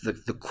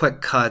 with the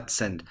quick cuts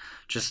and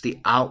just the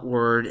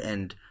outward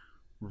and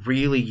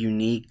really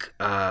unique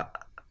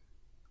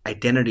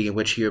identity in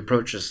which he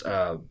approaches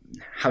how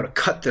to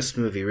cut this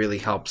movie really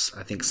helps,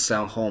 I think,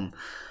 sell home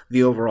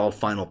the overall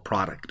final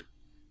product.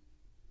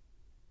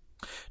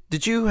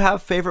 Did you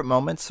have favorite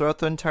moments throughout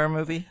the entire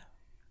movie?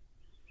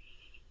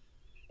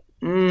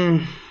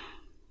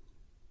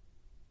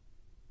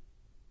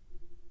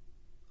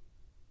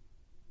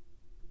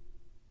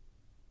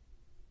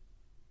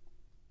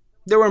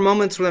 There were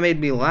moments where that made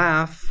me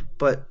laugh,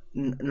 but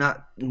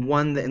not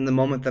one that in the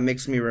moment that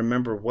makes me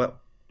remember what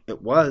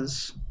it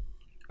was.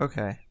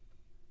 Okay.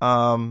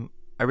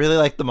 I really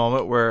like the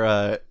moment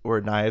where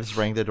Knives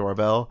rang the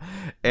doorbell,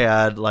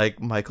 and like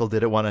Michael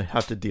didn't want to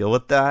have to deal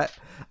with that,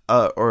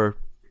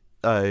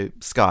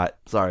 Scott.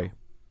 Sorry,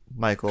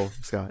 Michael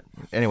Scott.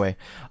 Anyway,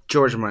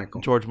 George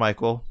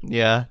Michael.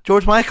 Yeah,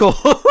 George Michael.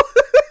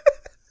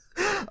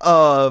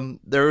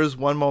 There was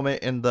one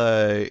moment in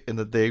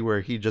the thing where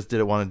he just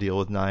didn't want to deal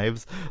with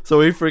Knives, so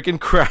he freaking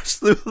crashed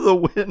through the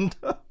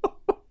window.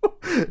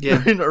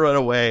 Yeah, trying to run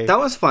away. That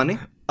was funny.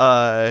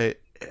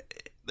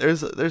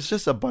 There's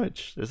just a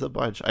bunch. There's a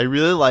bunch. I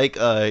really like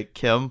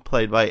Kim,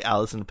 played by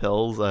Alison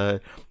Pill's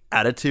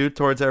attitude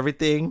towards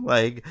everything.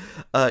 Like,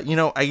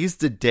 I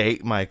used to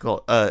date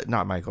Scott in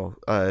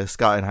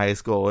high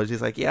school, and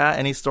she's like, yeah,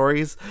 any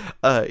stories?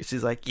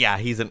 She's like, yeah,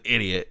 he's an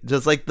idiot.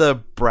 Just like the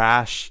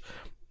brash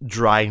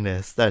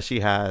dryness that she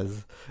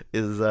has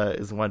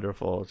is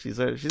wonderful. She's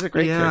a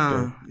great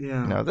character.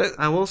 Yeah.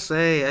 I will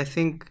say,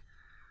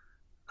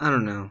 I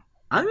don't know.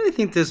 I really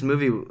think this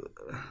movie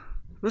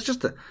was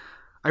just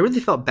I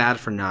really felt bad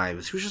for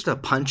Knives. She was just a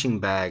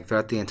punching bag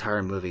throughout the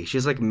entire movie. She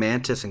was like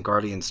Mantis in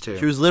Guardians 2.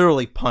 She was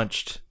literally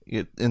punched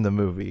in the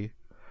movie.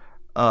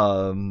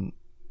 So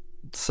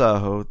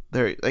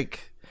they're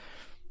like,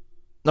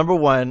 number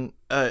one.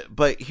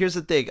 But here's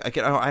the thing.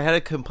 I had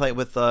a complaint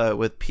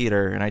with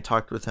Peter, and I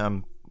talked with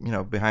him,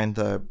 behind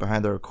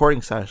the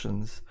recording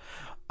sessions.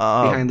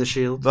 Behind the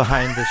Shield,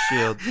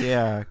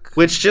 yeah.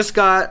 Which just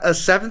got a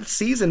 7th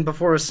season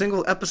before a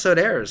single episode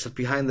airs of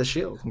Behind the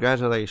Shield.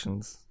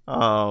 Congratulations.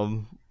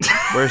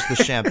 Where's the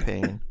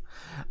champagne?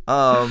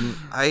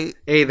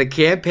 Hey, the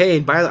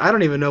campaign. I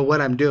don't even know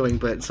what I'm doing,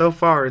 but so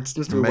far it's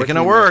just making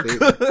it work.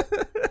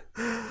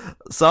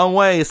 Some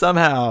way,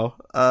 somehow.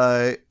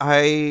 There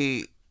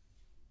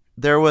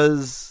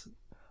was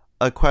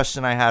a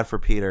question I had for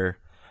Peter,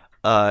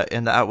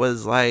 and that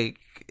was like,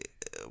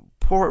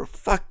 poor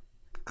fuck,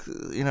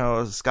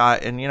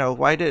 Scott, and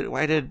why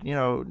did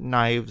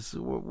Knives,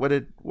 what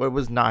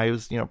was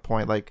Knives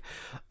point, like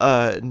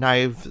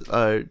Knives,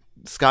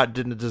 Scott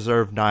didn't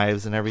deserve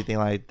Knives and everything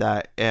like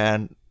that,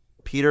 and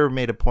Peter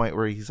made a point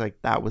where he's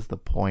like, that was the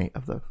point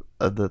of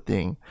the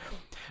thing,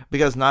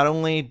 because not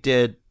only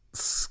did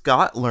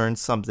Scott learn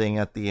something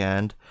at the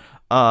end,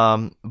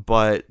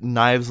 but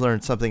Knives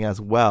learned something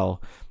as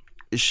well.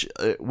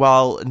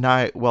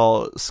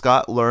 While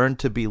Scott learned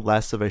to be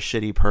less of a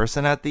shitty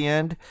person at the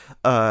end,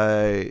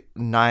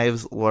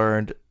 Knives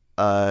learned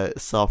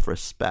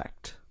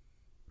self-respect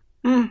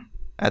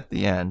at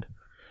the end.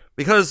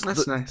 Because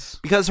that's nice.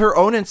 Because her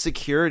own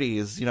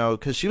insecurities,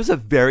 because she was a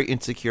very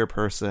insecure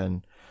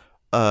person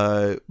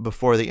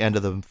before the end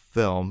of the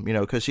film,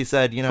 because she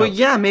said, Well,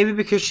 yeah, maybe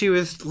because she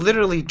was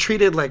literally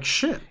treated like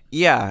shit.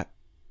 Yeah,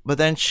 but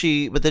then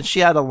she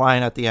had a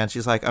line at the end.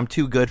 She's like, "I'm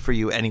too good for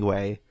you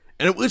anyway,"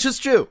 which is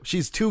true.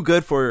 She's too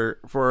good for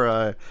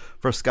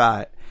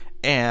Scott,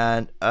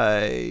 and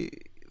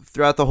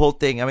throughout the whole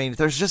thing, I mean,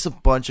 there's just a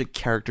bunch of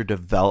character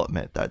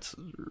development that's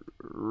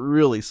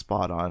really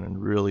spot on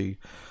and really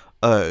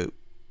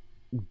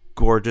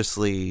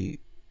gorgeously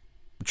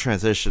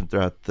transitioned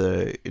throughout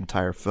the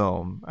entire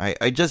film.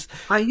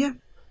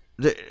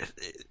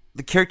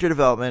 The character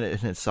development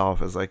in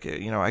itself is like,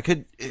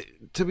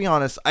 to be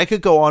honest, I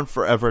could go on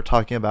forever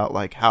talking about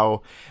like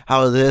how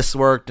this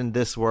worked and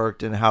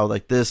how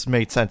like this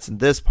made sense in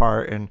this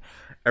part and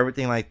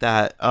everything like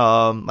that,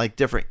 like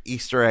different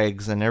Easter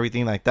eggs and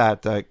everything like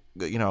that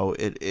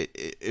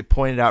it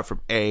pointed out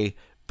from A,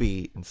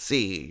 B, and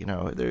C.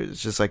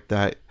 There's just like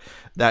that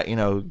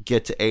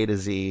get to A to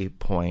Z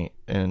point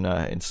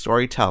in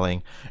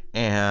storytelling,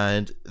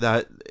 and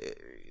that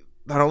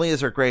not only is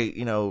there great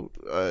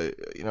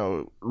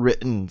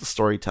written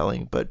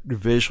storytelling, but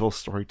visual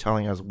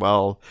storytelling as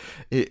well.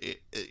 It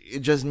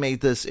just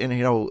made this, and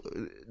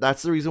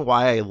that's the reason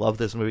why I love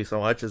this movie so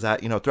much, is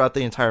that throughout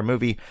the entire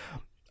movie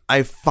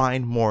I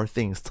find more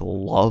things to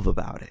love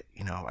about it.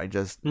 I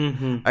just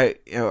I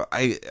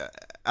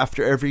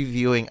after every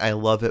viewing I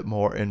love it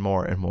more and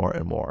more and more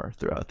and more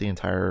throughout the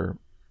entire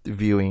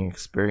viewing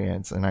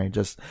experience, and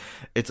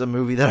it's a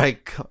movie that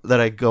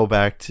I go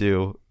back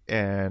to,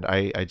 and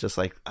I just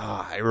like,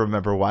 I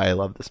remember why I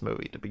love this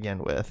movie to begin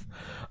with.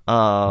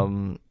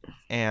 And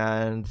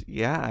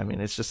yeah, I mean,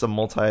 it's just a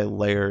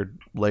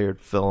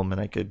multi-layered film,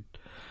 and I could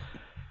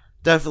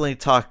definitely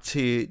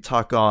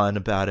talk on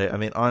about it. I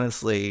mean,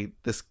 honestly,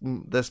 this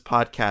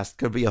podcast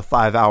could be a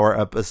 5-hour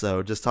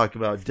episode just talking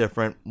about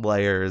different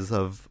layers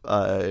of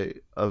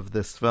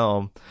this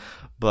film,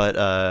 but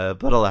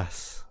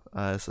alas.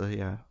 So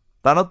yeah,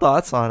 final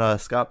thoughts on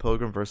Scott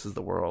Pilgrim versus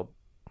the World.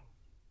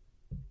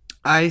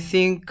 I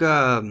think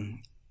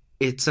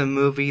it's a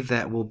movie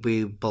that will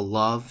be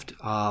beloved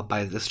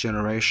by this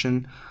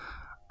generation.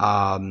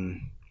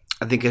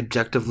 I think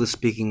objectively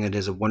speaking, it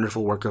is a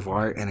wonderful work of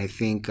art, and I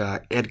think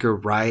Edgar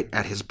Wright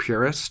at his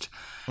purest.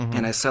 Mm-hmm.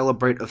 And I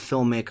celebrate a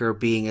filmmaker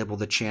being able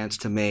the chance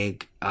to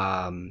make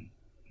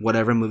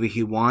whatever movie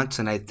he wants.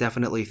 And I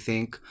definitely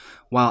think,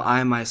 while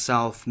I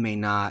myself may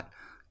not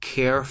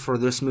care for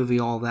this movie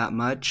all that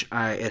much,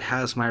 it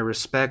has my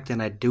respect,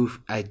 and I do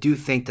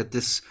think that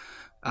this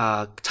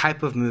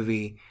type of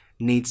movie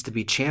needs to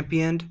be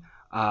championed,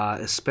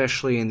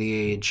 especially in the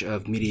age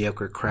of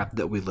mediocre crap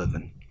that we live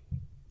in.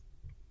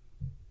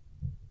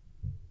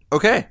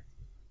 Okay.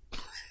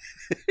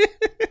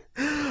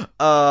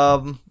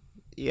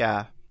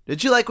 Yeah.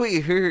 Did you like what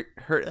you heard?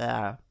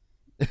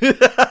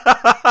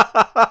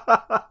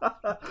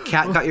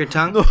 Cat got your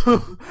tongue?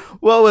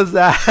 What was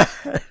that?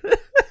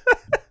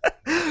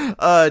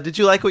 Did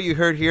you like what you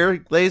heard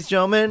here, ladies and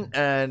gentlemen?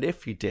 And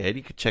if you did,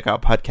 you could check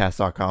out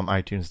podcast.com,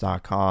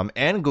 iTunes.com,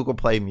 and Google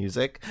Play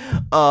Music.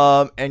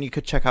 And you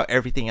could check out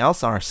everything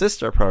else on our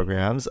sister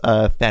programs,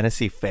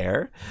 Fantasy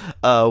Fair,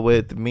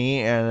 with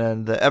me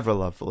and the ever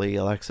lovely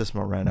Alexis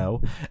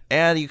Moreno.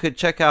 And you could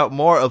check out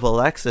more of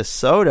Alexis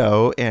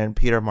Soto and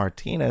Peter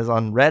Martinez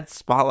on Red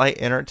Spotlight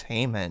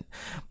Entertainment.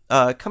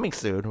 Coming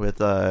soon with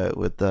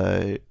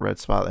the Red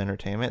Spot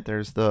Entertainment.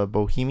 There's the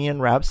Bohemian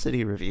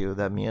Rhapsody review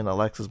that me and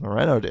Alexis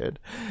Moreno did,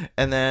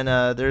 and then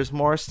there's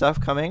more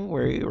stuff coming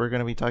where we're going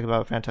to be talking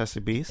about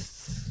Fantastic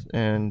Beasts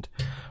and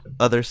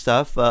other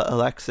stuff.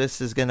 Alexis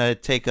is going to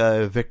take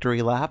a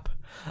victory lap,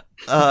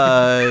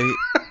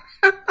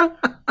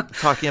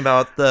 talking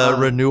about the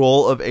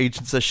renewal of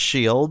Agents of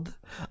S.H.I.E.L.D.,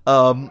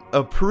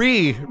 a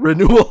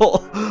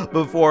pre-renewal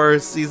before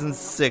season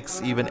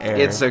 6 even aired.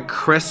 It's a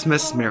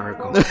Christmas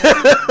miracle. You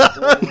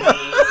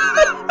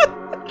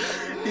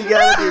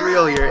gotta be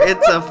real here.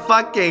 It's a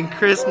fucking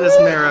Christmas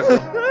miracle.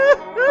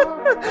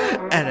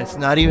 And it's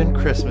not even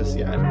Christmas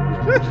yet.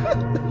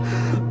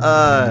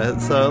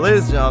 So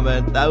ladies and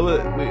gentlemen,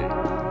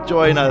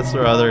 join us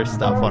for other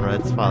stuff on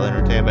Red Spot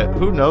Entertainment.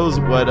 Who knows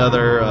what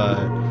other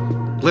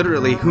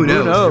literally who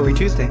knows? Every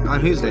Tuesday on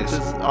Who'sdays.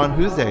 Just on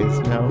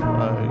Who'sdays,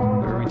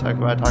 where we talk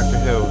about Doctor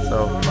Who.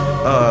 So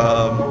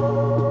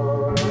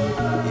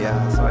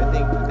yeah, so I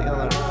think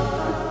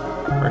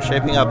we're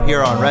shaping up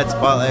here on Red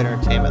Spotlight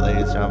Entertainment,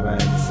 ladies and gentlemen.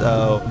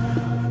 So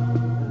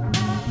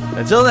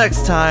until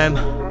next time,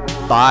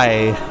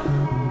 bye.